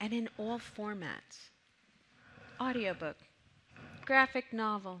and in all formats. Audiobook, graphic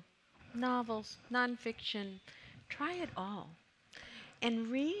novel, novels, nonfiction. Try it all.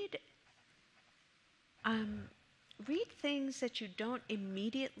 And read things that you don't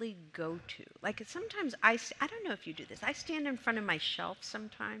immediately go to. Like sometimes I don't know if you do this. I stand in front of my shelf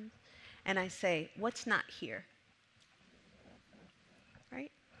sometimes and I say, what's not here?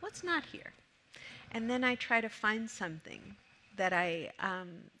 Right? What's not here? And then I try to find something that I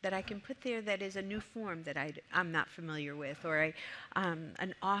can put there that is a new form that I'm not familiar with, or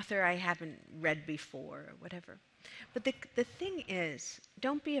an author I haven't read before, or whatever. But the thing is,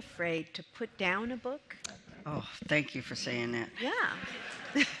 don't be afraid to put down a book. Oh, thank you for saying that.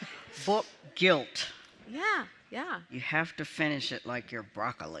 Yeah. Book guilt. Yeah, yeah. You have to finish it like your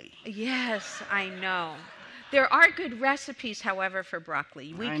broccoli. Yes, I know. There are good recipes, however, for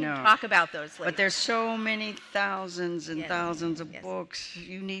broccoli. We can talk about those later. But there's so many thousands and Yes. thousands of Yes. books.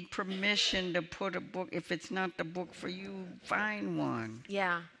 You need permission to put a book. If it's not the book for you, find one.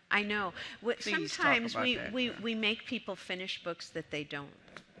 Yeah, I know. Please talk Sometimes about that. we make people finish books that they don't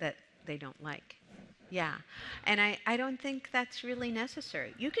like. Yeah, and I don't think that's really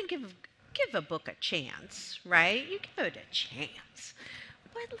necessary. You can give a book a chance, right? You give it a chance.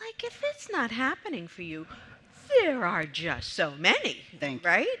 But like if it's not happening for you, there are just so many, Thank you.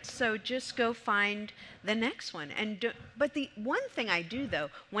 right? So just go find the next one. But the one thing I do though,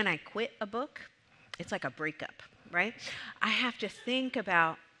 when I quit a book, it's like a breakup, right? I have to think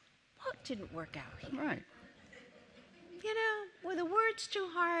about what didn't work out here. Right. You know, were the words too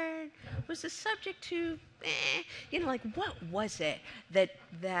hard? Was the subject too, like what was it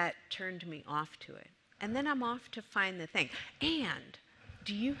that turned me off to it? And then I'm off to find the thing. And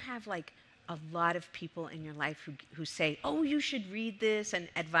do you have like a lot of people in your life who say, oh, you should read this and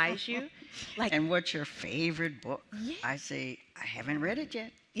advise you? Like, And what's your favorite book? Yeah. I say, I haven't read it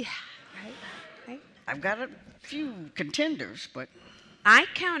yet. yeah, right? I've got a few contenders, but I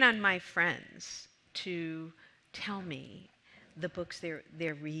count on my friends to tell me the books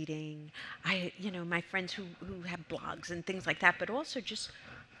they're reading. My friends who have blogs and things like that, but also just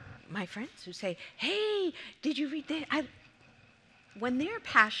my friends who say, "Hey, did you read that?" When they're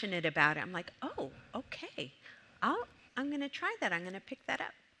passionate about it, I'm like, "Oh, okay. I'm going to try that. I'm going to pick that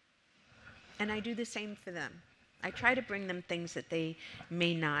up." And I do the same for them. I try to bring them things that they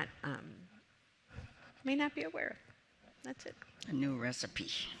may not be aware of. That's it. A new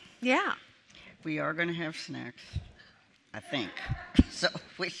recipe. Yeah. We are going to have snacks, I think. So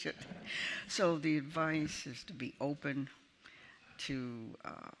we should. So the advice is to be open to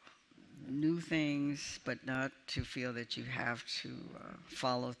new things, but not to feel that you have to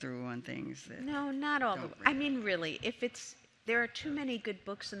follow through on things that. No, not all. Don't I mean, really, there are too many good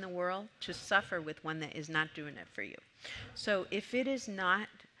books in the world to suffer with one that is not doing it for you. So if it is not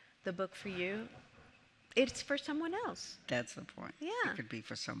the book for you, it's for someone else. That's the point. Yeah. It could be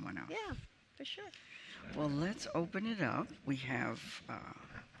for someone else. Yeah, for sure. Well, let's open it up. We have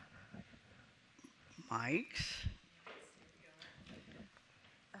mics.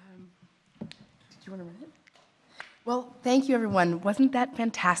 Do you want to run it? Well, thank you, everyone. Wasn't that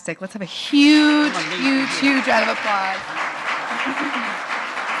fantastic? Let's have a huge, huge, huge round of applause.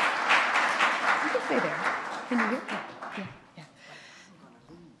 You can stay there. Can you hear? Yeah.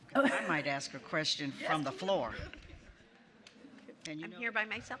 I might ask a question from the floor. And I'm here by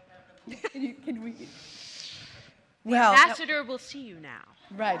myself. Can we? The Well, ambassador will see you now.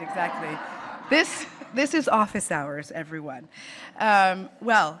 right, exactly. This is office hours, everyone.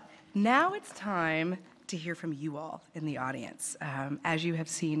 Well, now it's time to hear from you all in the audience. As you have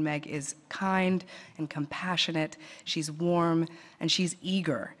seen, Meg is kind and compassionate. She's warm and she's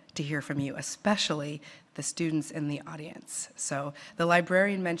eager to hear from you, especially the students in the audience. So the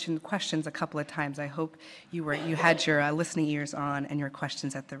librarian mentioned questions a couple of times. I hope you had your listening ears on and your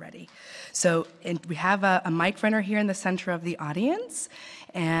questions at the ready. So we have a mic runner here in the center of the audience.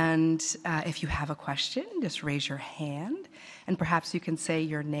 And if you have a question, just raise your hand. And perhaps you can say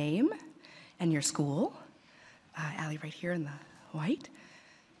your name and your school. Allie, right here in the white.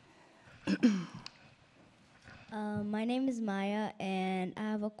 My name is Maya, and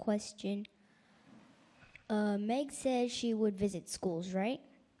I have a question. Meg said she would visit schools, right?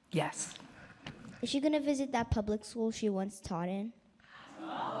 Yes. Is she going to visit that public school she once taught in?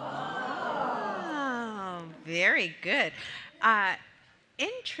 Oh, very good.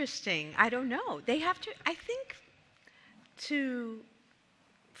 Interesting. I don't know. They have to, I think,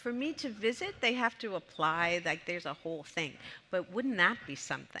 for me to visit, they have to apply, like there's a whole thing. But wouldn't that be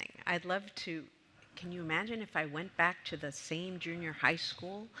something? I'd love to. Can you imagine if I went back to the same junior high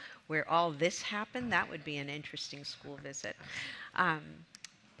school where all this happened? That would be an interesting school visit.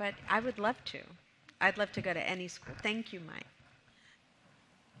 But I would love to. I'd love to go to any school. Thank you, Mike.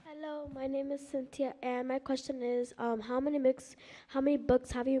 Hello, my name is Cynthia, and my question is, how many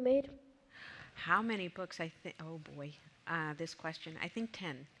books have you made? How many books? Oh boy, this question. I think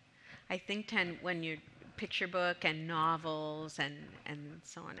 10. I think 10 when you picture book and novels and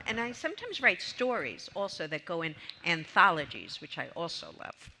so on. And I sometimes write stories also that go in anthologies, which I also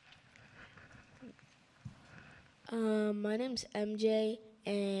love. My name's MJ,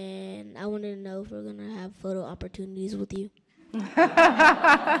 and I wanted to know if we're gonna have photo opportunities with you. Ask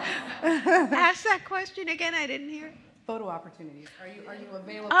that question again. I didn't hear. Photo opportunities. Are you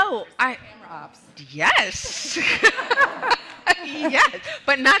available? Oh, camera ops? Yes. Yes,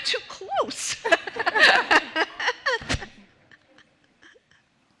 but not too close.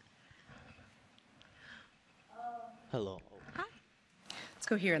 Hello. Hi. Let's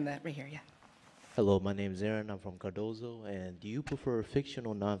go here and that right here. Yeah. Hello, my name is Aaron. I'm from Cardozo. And do you prefer fiction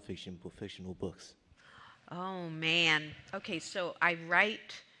or nonfiction for fictional books? Oh, man. Okay, so I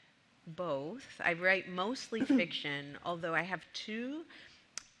write both. I write mostly fiction, although I have two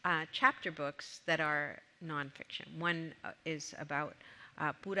chapter books that are nonfiction. One is about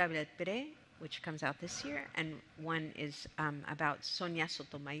Pura Bretre, which comes out this year, and one is about Sonia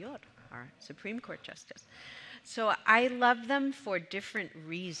Sotomayor, our Supreme Court Justice. So I love them for different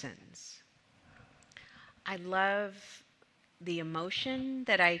reasons. I love the emotion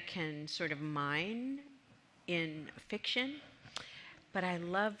that I can sort of mine in fiction, but I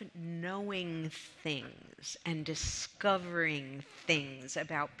love knowing things and discovering things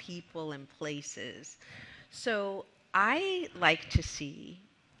about people and places. So I like to see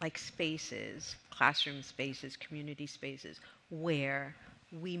like spaces, classroom spaces, community spaces, where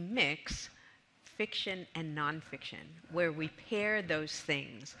we mix fiction and nonfiction, where we pair those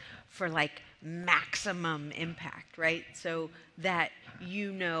things for like maximum impact, right? So that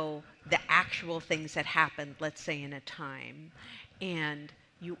you know the actual things that happened, let's say in a time, and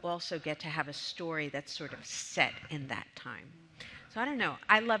you also get to have a story that's sort of set in that time. So I don't know.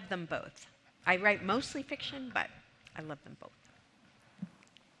 I love them both. I write mostly fiction, but I love them both.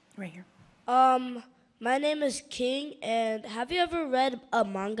 Right here. My name is King, and have you ever read a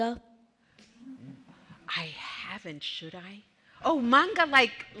manga? I haven't, should I? Oh, manga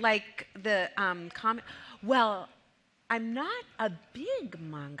like the comic. Well, I'm not a big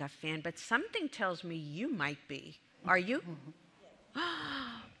manga fan, but something tells me you might be. Are you?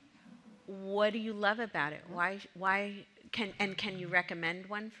 What do you love about it? Why can you recommend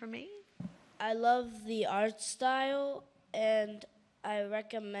one for me? I love the art style, and I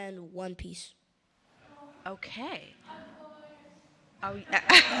recommend One Piece. Okay. Oh,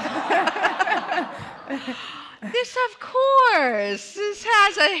 this, of course. This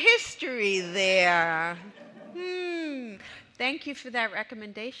has a history there. Thank you for that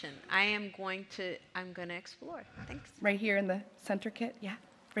recommendation. I'm going to explore. Thanks. Right here in the center kit. Yeah.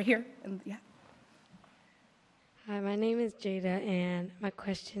 Right here. And yeah. Hi, my name is Jada, and my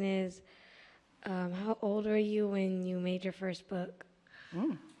question is, how old were you when you made your first book?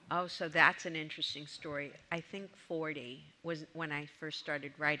 Oh, so that's an interesting story. I think 40 was when I first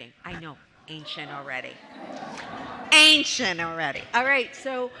started writing. I know, ancient already. Ancient already. All right,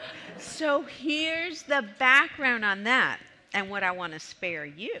 so here's the background on that and what I want to spare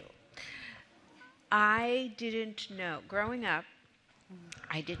you. I didn't know, growing up,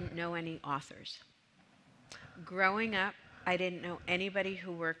 I didn't know any authors. Growing up, I didn't know anybody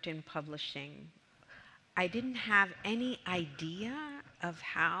who worked in publishing. I didn't have any idea of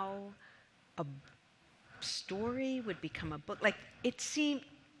how a story would become a book. Like, it seemed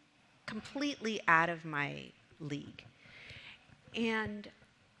completely out of my league. And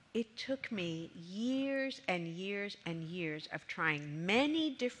it took me years and years and years of trying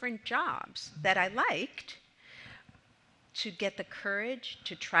many different jobs that I liked to get the courage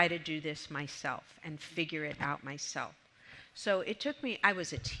to try to do this myself and figure it out myself. So it took me, I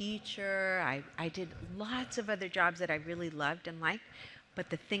was a teacher, I did lots of other jobs that I really loved and liked, but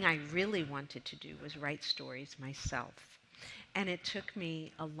the thing I really wanted to do was write stories myself. And it took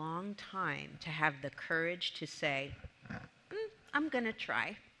me a long time to have the courage to say, I'm going to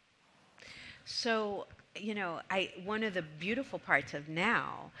try. So, you know, one of the beautiful parts of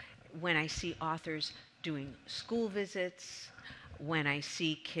now, when I see authors doing school visits, when I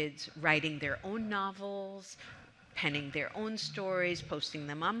see kids writing their own novels, penning their own stories, posting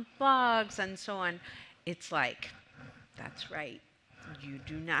them on blogs and so on, it's like, that's right. You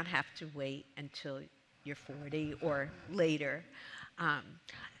do not have to wait until you're 40 or later.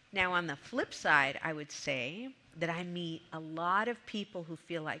 Now, on the flip side, I would say that I meet a lot of people who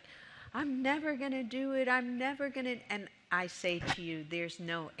feel like, I'm never going to do it, I'm never going to, and I say to you, there's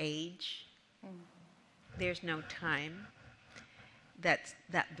no age, there's no time that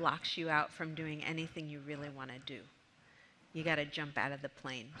blocks you out from doing anything you really want to do. You got to jump out of the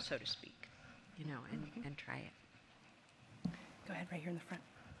plane, so to speak, you know, and try it. Go ahead, right here in the front.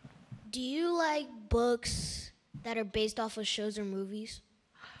 Do you like books that are based off of shows or movies?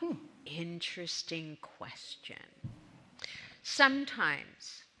 Interesting question.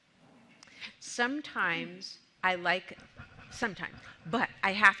 Sometimes I like, but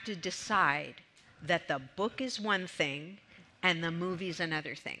I have to decide that the book is one thing and the movie's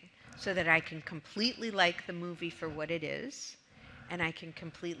another thing, so that I can completely like the movie for what it is, and I can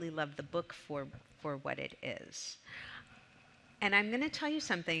completely love the book for what it is. And I'm going to tell you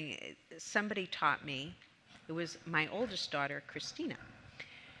something somebody taught me. It was my oldest daughter, Christina.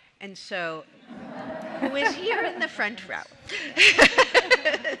 And so, who is here in the front row.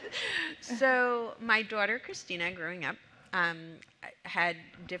 So my daughter, Christina, growing up, had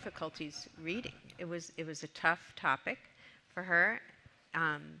difficulties reading. It was a tough topic for her.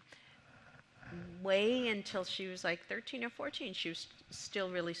 Way until she was like 13 or 14, she was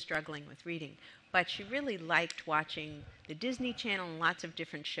still really struggling with reading. But she really liked watching the Disney Channel and lots of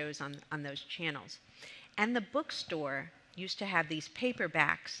different shows on those channels. And the bookstore used to have these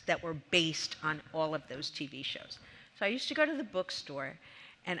paperbacks that were based on all of those TV shows. So I used to go to the bookstore,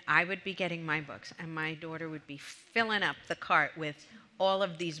 and I would be getting my books, and my daughter would be filling up the cart with all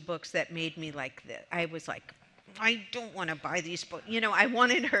of these books that made me like this. I was like, I don't want to buy these books. You know, I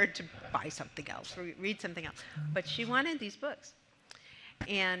wanted her to buy something else, read something else. But she wanted these books.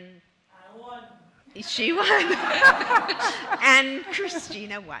 And I won. She won. And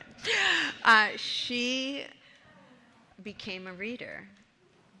Christina won. She became a reader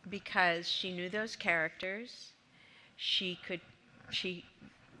because she knew those characters. She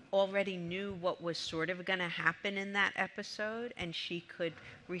already knew what was sort of going to happen in that episode, and she could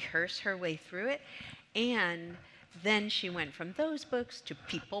rehearse her way through it. And Then she went from those books to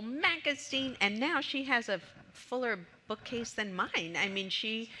People magazine, and now she has a fuller bookcase than mine. I mean,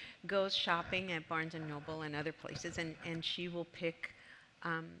 she goes shopping at Barnes & Noble and other places, and she will pick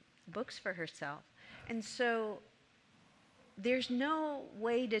books for herself. And so there's no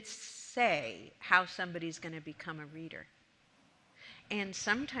way to say how somebody's going to become a reader. And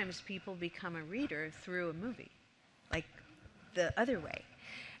sometimes people become a reader through a movie, like the other way.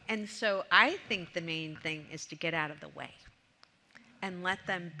 And so I think the main thing is to get out of the way and let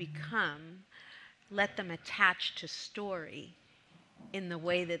them attach to story in the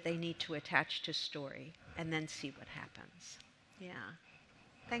way that they need to attach to story, and then see what happens. Yeah.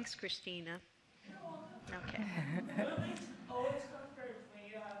 Thanks, Christina. Okay. Always confirms when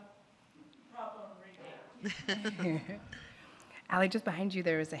you have problem reading. Allie, just behind you,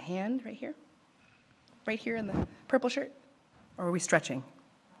 there is a hand right here. Right here in the purple shirt. Or are we stretching?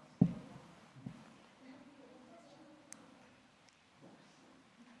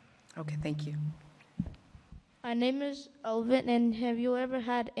 Okay, thank you. My name is Elvin, and have you ever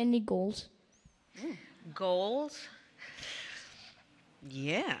had any goals? Goals?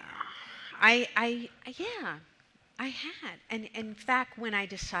 Yeah. I had. And in fact, when I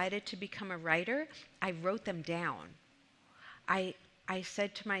decided to become a writer, I wrote them down. I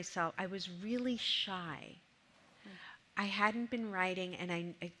said to myself, I was really shy. I hadn't been writing,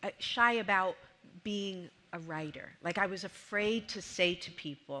 and I shy about being a writer. Like, I was afraid to say to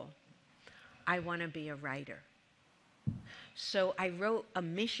people, I want to be a writer. So I wrote a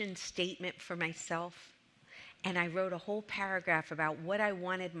mission statement for myself, and I wrote a whole paragraph about what I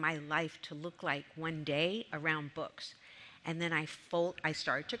wanted my life to look like one day around books. And then I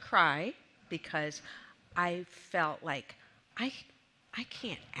started to cry because I felt like, I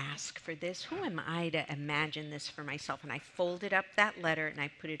can't ask for this. Who am I to imagine this for myself? And I folded up that letter and I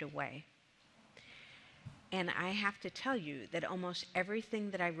put it away. And I have to tell you that almost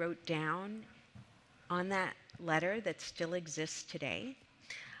everything that I wrote down on that letter that still exists today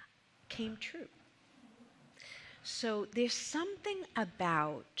came true. So there's something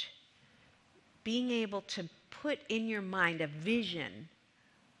about being able to put in your mind a vision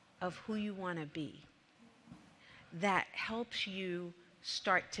of who you want to be that helps you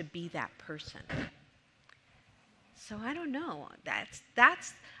start to be that person. So I don't know.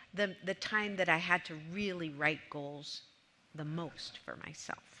 That's the time that I had to really write goals the most for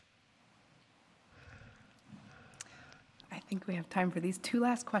myself. I think we have time for these two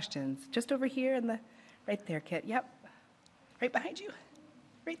last questions. Just over here in the, right there, Kit. Yep. Right behind you.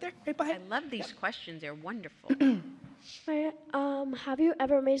 Right there, right behind. I love these questions. They're wonderful. Have you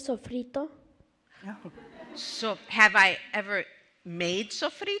ever made sofrito? No. So, have I ever made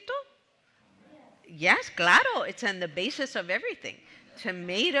sofrito? Yes, claro. It's on the basis of everything.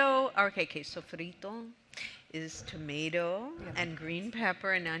 Tomato, okay, sofrito is tomato and green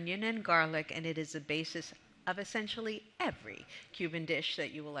pepper and onion and garlic, and it is the basis of essentially every Cuban dish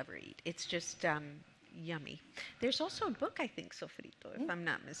that you will ever eat. It's just yummy. There's also a book, I think, sofrito, if I'm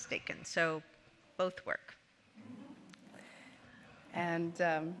not mistaken. So both work. And,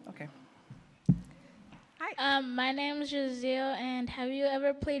 okay. Hi. My name is Jazeel, and have you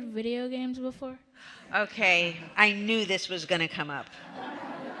ever played video games before? Okay, I knew this was going to come up.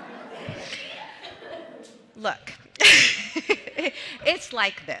 Look, it's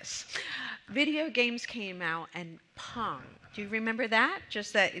like this. Video games came out, and Pong. Do you remember that?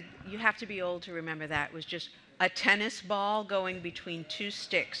 Just that, you have to be old to remember that. It was just a tennis ball going between two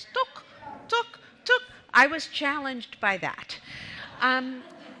sticks. Tuk, tuk, tuk. I was challenged by that.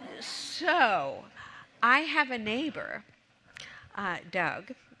 So I have a neighbor,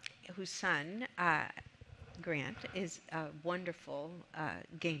 Doug, whose son, Grant, is a wonderful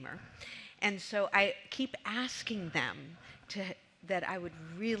gamer. And so I keep asking them that I would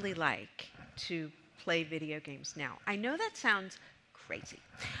really like to play video games now. I know that sounds crazy,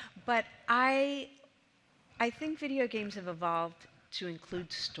 but I think video games have evolved to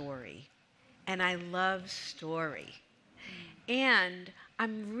include story, and I love story. And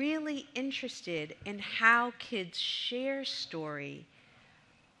I'm really interested in how kids share story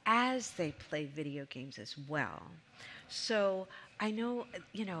as they play video games as well. So I know,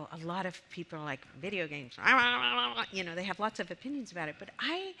 a lot of people are like, video games, they have lots of opinions about it, but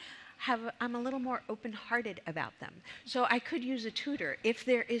I'm a little more open-hearted about them. So I could use a tutor if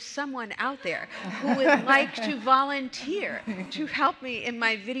there is someone out there who would like to volunteer to help me in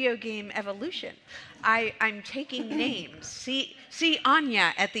my video game evolution. I'm taking names. See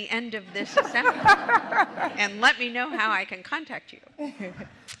Anya at the end of this assembly, and let me know how I can contact you.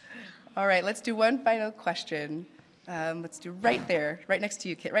 All right, let's do one final question. Let's do right there, right next to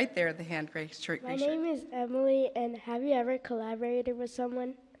you, Kit, right there, the hand raised. My name is Emily, and have you ever collaborated with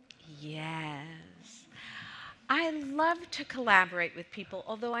someone? Yes. I love to collaborate with people,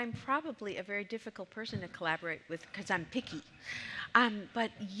 although I'm probably a very difficult person to collaborate with because I'm picky.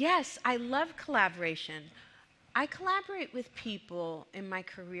 But yes, I love collaboration. I collaborate with people in my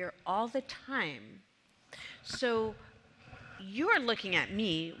career all the time. So you're looking at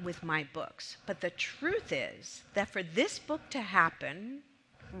me with my books, but the truth is that for this book to happen,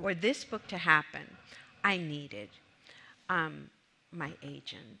 or this book to happen, I needed my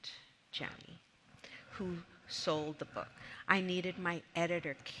agent, Jenny, who sold the book. I needed my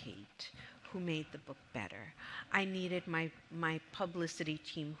editor, Kate, who made the book better. I needed my publicity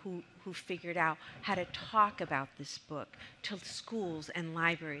team who figured out how to talk about this book to schools and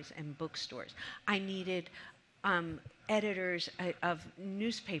libraries and bookstores. I needed editors of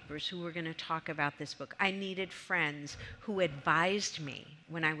newspapers who were going to talk about this book. I needed friends who advised me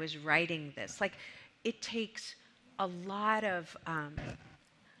when I was writing this. Like, it takes a lot of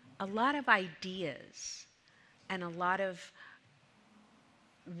ideas and a lot of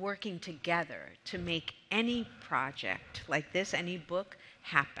working together to make any project like this, any book,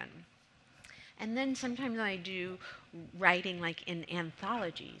 happen. And then sometimes I do writing like in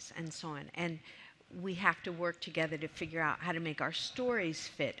anthologies and so on. And we have to work together to figure out how to make our stories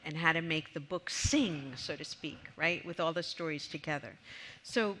fit and how to make the book sing, so to speak, right, with all the stories together.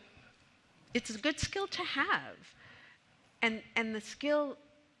 So it's a good skill to have. And the skill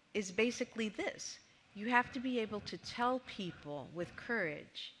is basically this. You have to be able to tell people with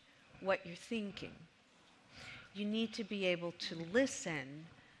courage what you're thinking. You need to be able to listen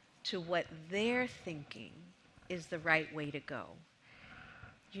to what they're thinking is the right way to go.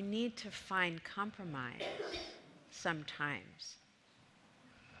 You need to find compromise sometimes.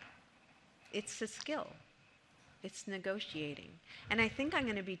 It's a skill. It's negotiating. And I think I'm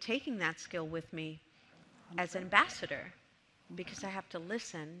going to be taking that skill with me as ambassador, because I have to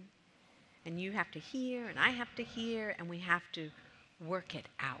listen, and you have to hear, and I have to hear, and we have to work it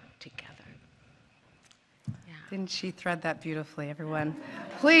out together. Yeah. Didn't she thread that beautifully, everyone?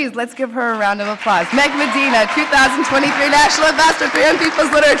 Please, let's give her a round of applause. Meg Medina, 2023 National Ambassador for Young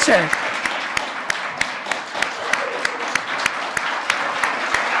People's Literature.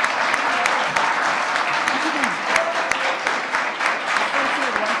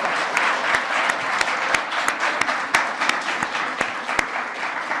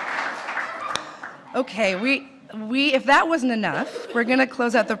 Okay, if that wasn't enough, we're going to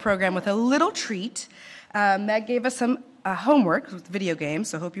close out the program with a little treat. Meg gave us some homework with video games,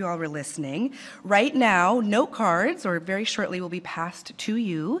 so I hope you all were listening. Right now, note cards, or very shortly, will be passed to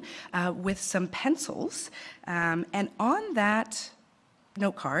you with some pencils. And on that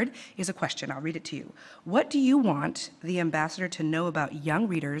note card is a question. I'll read it to you. What do you want the ambassador to know about young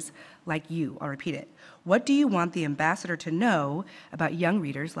readers like you? I'll repeat it. What do you want the ambassador to know about young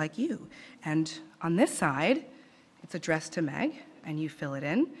readers like you? And on this side, it's addressed to Meg, and you fill it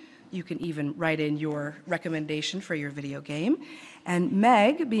in. You can even write in your recommendation for your video game. And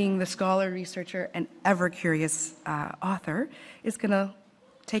Meg, being the scholar, researcher, and ever-curious author, is going to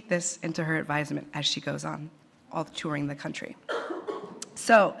take this into her advisement as she goes on, all touring the country.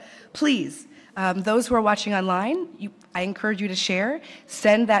 So please, those who are watching online, I encourage you to share.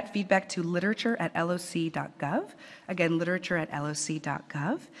 Send that feedback to literature@loc.gov. Again,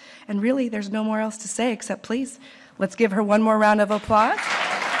 literature@loc.gov. And really, there's no more else to say except please, let's give her one more round of applause.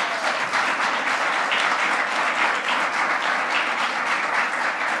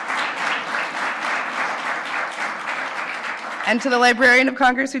 And to the Librarian of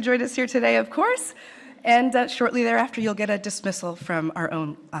Congress who joined us here today, of course. And shortly thereafter, you'll get a dismissal from our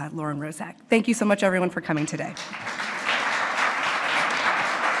own Lauren Rozak. Thank you so much, everyone, for coming today.